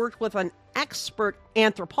authorities worked with an expert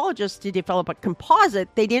anthropologist to develop a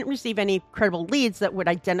composite, they didn't receive any credible leads that would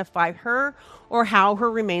identify her or how her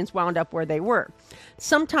remains wound up where they were.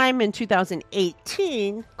 Sometime in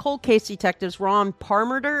 2018, cold case detectives Ron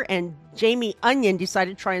Parmenter and Jamie Onion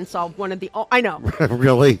decided to try and solve one of the... I know.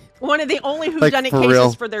 Really? One of the only whodunit Like, for cases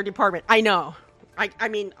real? for their department. I know. I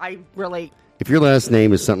mean, I really... If your last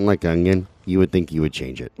name is something like Onion, you would think you would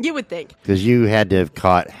change it. You would think. Because you had to have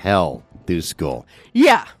caught hell through school.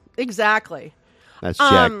 Yeah, exactly. That's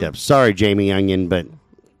jacked up. Sorry, Jamie Onion, but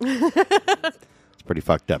it's pretty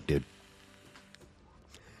fucked up, dude.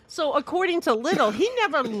 So according to Little, he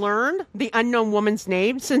never learned the unknown woman's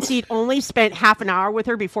name since he'd only spent half an hour with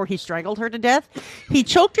her before he strangled her to death. He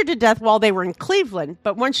choked her to death while they were in Cleveland,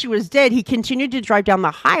 but once she was dead, he continued to drive down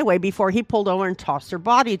the highway before he pulled over and tossed her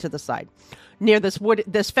body to the side near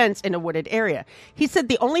this fence in a wooded area. He said,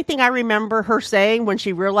 the only thing I remember her saying when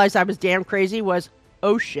she realized I was damn crazy was,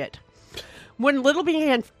 "Oh shit." When Little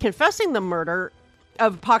began confessing the murder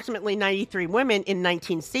of approximately 93 women in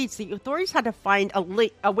 19 states, the authorities had to find a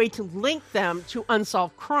way to link them to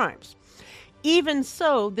unsolved crimes. Even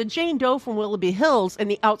so, the Jane Doe from Willoughby Hills and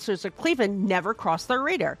the outskirts of Cleveland never crossed their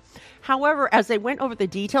radar. However, as they went over the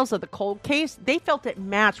details of the cold case, they felt it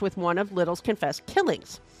matched with one of Little's confessed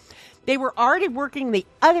killings. They were already working the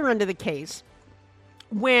other end of the case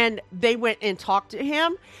when they went and talked to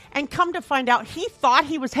him, and come to find out he thought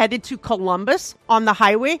he was headed to Columbus on the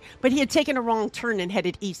highway, but he had taken a wrong turn and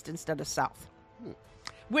headed east instead of south,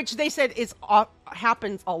 which they said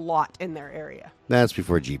happens a lot in their area. That's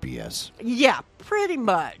before GPS. Yeah, pretty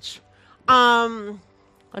much.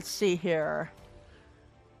 Let's see here.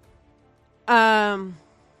 Let's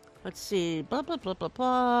see. Blah, blah, blah,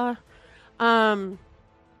 blah, blah.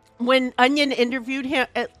 When Onion interviewed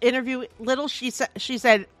Little, she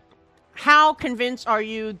said, "How convinced are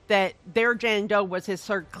you that their Jane Doe was his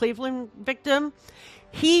third Cleveland victim?"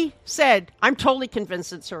 He said, "I'm totally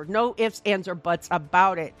convinced it's her. No ifs, ands, or buts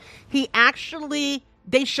about it."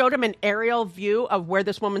 They showed him an aerial view of where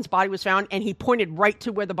this woman's body was found, and he pointed right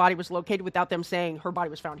to where the body was located without them saying her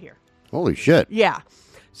body was found here. Holy shit. Yeah.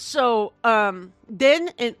 So then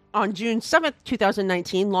on June 7th,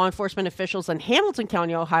 2019, law enforcement officials in Hamilton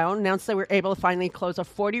County, Ohio, announced they were able to finally close a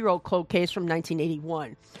 40-year-old cold case from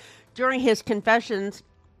 1981. During his confessions,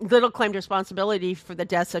 Little claimed responsibility for the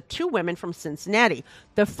deaths of two women from Cincinnati.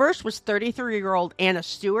 The first was 33-year-old Anna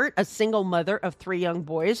Stewart, a single mother of 3 young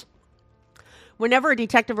boys. Whenever a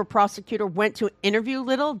detective or prosecutor went to interview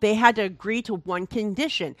Little, they had to agree to one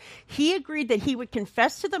condition. He agreed that he would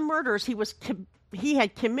confess to the murders he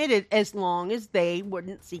had committed as long as they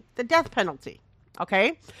wouldn't seek the death penalty.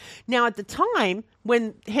 Okay? Now, at the time,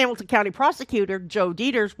 when Hamilton County prosecutor Joe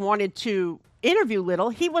Dieters wanted to interview Little,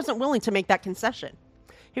 he wasn't willing to make that concession.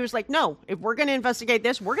 He was like, no, if we're going to investigate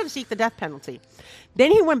this, we're going to seek the death penalty.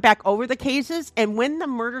 Then he went back over the cases, and when the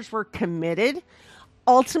murders were committed,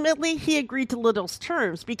 ultimately he agreed to Little's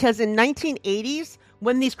terms, because in 1980s,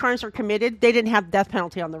 when these crimes were committed, they didn't have death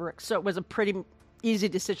penalty on the books. So it was a pretty easy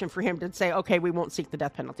decision for him to say, okay, we won't seek the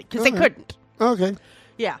death penalty, because they couldn't. Okay.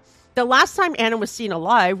 Yeah. The last time Anna was seen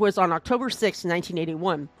alive was on October 6,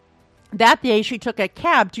 1981. That day, she took a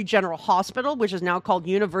cab to General Hospital, which is now called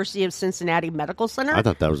University of Cincinnati Medical Center. I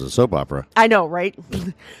thought that was a soap opera. I know, right?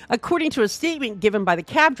 According to a statement given by the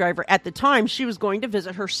cab driver at the time, she was going to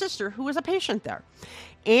visit her sister, who was a patient there.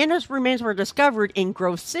 Anna's remains were discovered in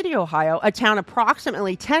Grove City, Ohio, a town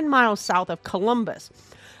approximately 10 miles south of Columbus.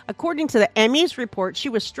 According to the Emmys report, she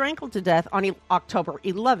was strangled to death on October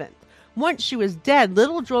 11th. Once she was dead,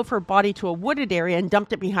 Little drove her body to a wooded area and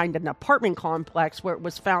dumped it behind an apartment complex where it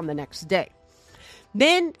was found the next day.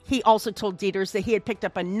 Then he also told Dieters that he had picked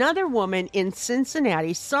up another woman in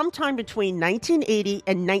Cincinnati sometime between 1980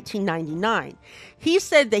 and 1999. He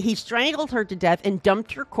said that he strangled her to death and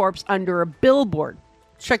dumped her corpse under a billboard.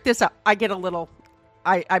 Check this out.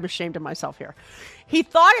 I'm ashamed of myself here. He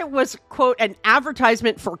thought it was, quote, an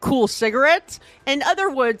advertisement for cool cigarettes. In other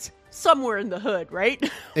words, somewhere in the hood, right?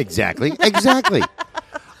 Exactly.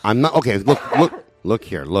 I'm not okay. Look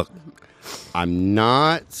here. Look, I'm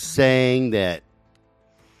not saying that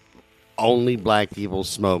only black people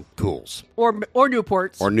smoke Cools or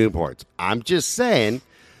Newports. I'm just saying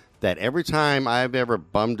that every time I've ever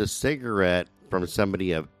bummed a cigarette from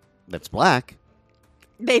somebody that's black,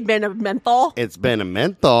 they've been a menthol. It's been a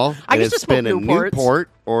menthol. I used to it's smoke been a Newport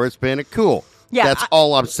or it's been a Cool. Yeah, that's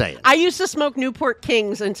all I'm saying. I used to smoke Newport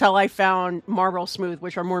Kings until I found Marlboro Smooth,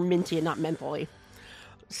 which are more minty and not mentholy.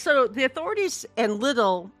 So the authorities and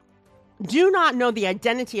Little do not know the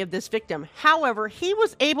identity of this victim. However, he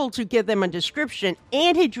was able to give them a description,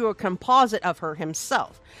 and he drew a composite of her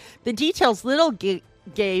himself. The details Little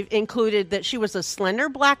gave included that she was a slender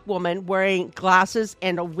black woman wearing glasses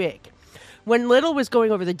and a wig. When Little was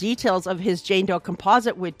going over the details of his Jane Doe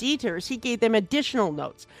composite with Dieters, he gave them additional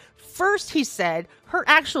notes. First, he said her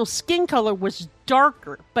actual skin color was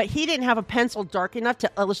darker, but he didn't have a pencil dark enough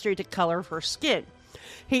to illustrate the color of her skin.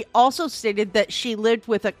 He also stated that she lived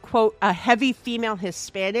with a, quote, a heavy female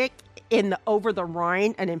Hispanic in the Over the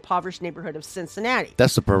Rhine, an impoverished neighborhood of Cincinnati.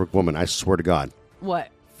 That's the perfect woman, I swear to God. What?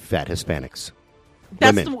 Fat Hispanics.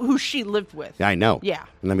 That's who she lived with. I know. Yeah.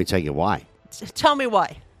 And let me tell you why. Tell me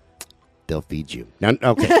why. They'll feed you. Now,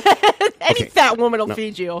 okay. Any fat woman will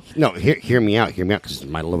feed you. No, hear me out, because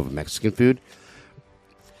my love of Mexican food.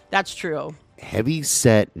 That's true.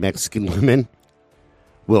 Heavy-set Mexican women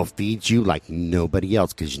will feed you like nobody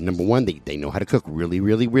else because, number one, they know how to cook really,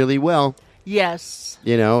 really, really well. Yes.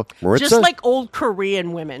 You know, Maritza, just like old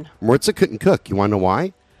Korean women. Maritza couldn't cook. You want to know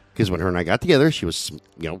why? Because when her and I got together, she was,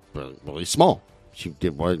 really small. She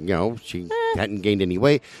did, she hadn't gained any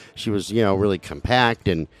weight. She was, really compact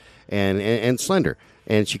and slender,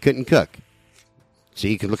 and she couldn't cook. So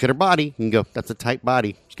you can look at her body and go, "That's a tight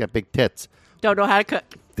body. She's got big tits." Don't know how to cook.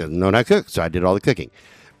 Doesn't know how to cook. So I did all the cooking.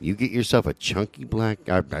 You get yourself a chunky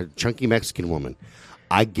chunky Mexican woman.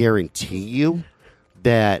 I guarantee you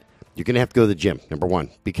that you're going to have to go to the gym, number one,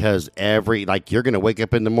 because you're going to wake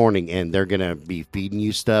up in the morning and they're going to be feeding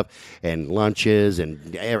you stuff and lunches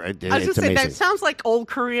and I was it's going to say, amazing. that sounds like old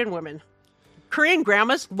Korean women. Korean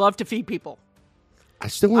grandmas love to feed people. I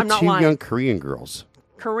still want two lying. young Korean girls.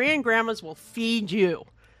 Korean grandmas will feed you.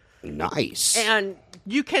 Nice. And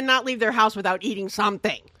you cannot leave their house without eating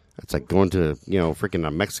something. It's like going to, freaking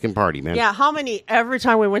a Mexican party, man. Yeah, every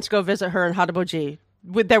time we went to go visit her in Haraboji,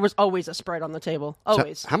 there was always a spread on the table.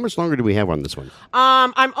 Always. So how much longer do we have on this one?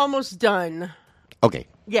 I'm almost done. Okay.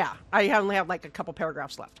 Yeah, I only have like a couple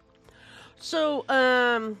paragraphs left. So,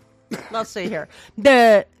 let's see here.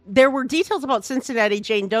 There were details about Cincinnati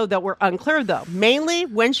Jane Doe that were unclear, though, mainly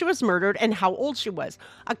when she was murdered and how old she was.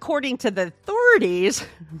 According to the authorities,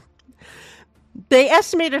 they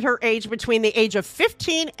estimated her age between the age of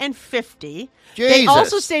 15 and 50. Jesus. They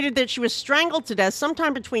also stated that she was strangled to death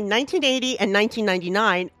sometime between 1980 and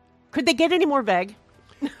 1999. Could they get any more vague?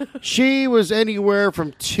 She was anywhere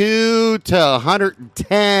from 2 to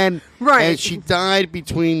 110. Right. And she died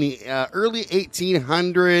between the early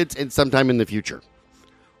 1800s and sometime in the future.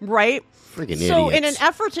 Right. Freaking so idiots. in an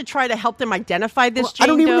effort to try to help them identify this Jane I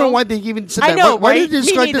don't even Doe, know why they even said that. I know, why right? did they Me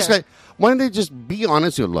describe this neither. guy? Why don't they just be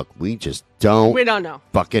honest and go, look, we just don't We don't know.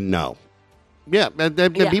 fucking know. Yeah, and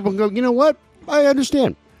Yeah. people go, you know what? I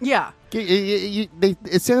understand. Yeah. They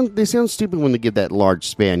sound stupid when they give that large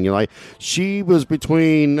span. You're like, she was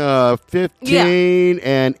between 15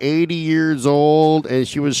 and 80 years old, and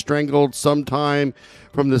she was strangled sometime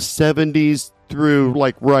from the 70s through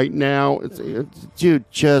like right now. Dude,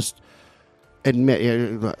 just admit,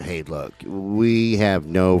 hey, look, we have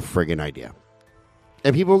no friggin' idea.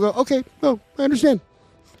 And people go, okay, no, I understand.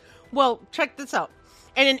 Well, check this out.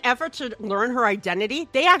 In an effort to learn her identity,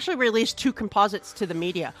 they actually released two composites to the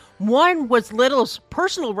media. One was Little's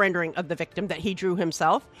personal rendering of the victim that he drew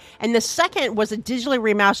himself, and the second was a digitally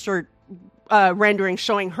remastered rendering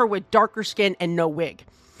showing her with darker skin and no wig.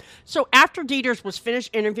 So after Dieters was finished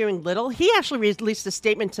interviewing Little, he actually released a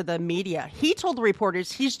statement to the media. He told the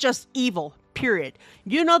reporters he's just evil, period.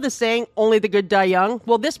 You know the saying, only the good die young?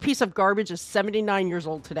 Well, this piece of garbage is 79 years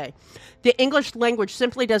old today. The English language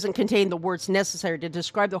simply doesn't contain the words necessary to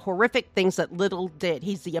describe the horrific things that Little did.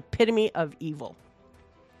 He's the epitome of evil.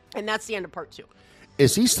 And that's the end of part 2.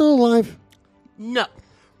 Is he still alive? No.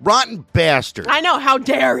 Rotten bastard. I know. How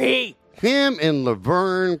dare he? Him and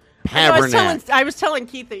Laverne Havernack. I was telling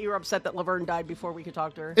Keith that you were upset that Laverne died before we could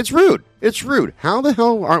talk to her. It's rude. It's rude. How the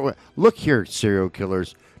hell are we? Look here, serial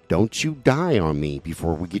killers. Don't you die on me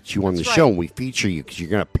before we get you on the show and we feature you because you're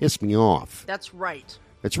going to piss me off. That's right.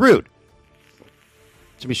 It's rude.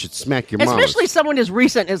 Somebody should smack your mom. Especially someone as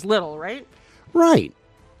recent as Little, right? Right.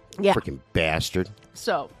 Yeah. Freaking bastard.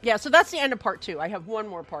 So that's the end of part 2. I have one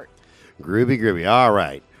more part. Groovy. All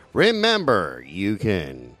right. Remember, you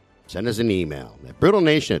can send us an email at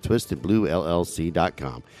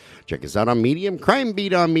brutalnation@twistedbluellc.com. Check us out on Medium, Crime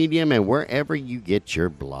Beat on Medium, and wherever you get your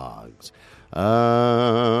blogs.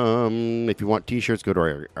 If you want T-shirts, go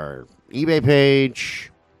to our eBay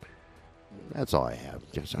page. That's all I have.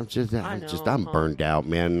 I'm burned out,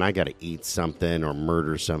 man. And I got to eat something or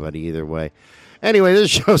murder somebody either way. Anyway, this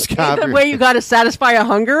show's copyrighted. The way you got to satisfy a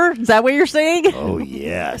hunger? Is that what you're saying? Oh,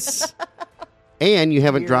 yes. And you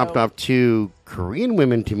haven't dropped off 2 Korean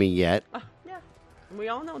women to me yet. Yeah. We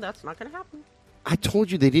all know that's not going to happen. I told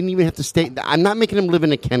you they didn't even have to stay. I'm not making them live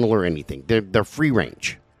in a kennel or anything. They're free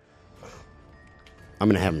range. I'm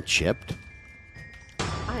going to have them chipped.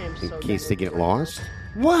 I am so in case they get lost.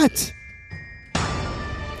 What?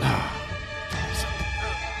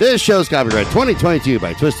 This show's copyright 2022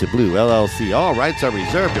 by Twisted Blue LLC. All rights are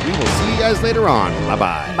reserved, and we will see you guys later on.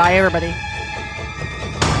 Bye-bye. Bye, everybody.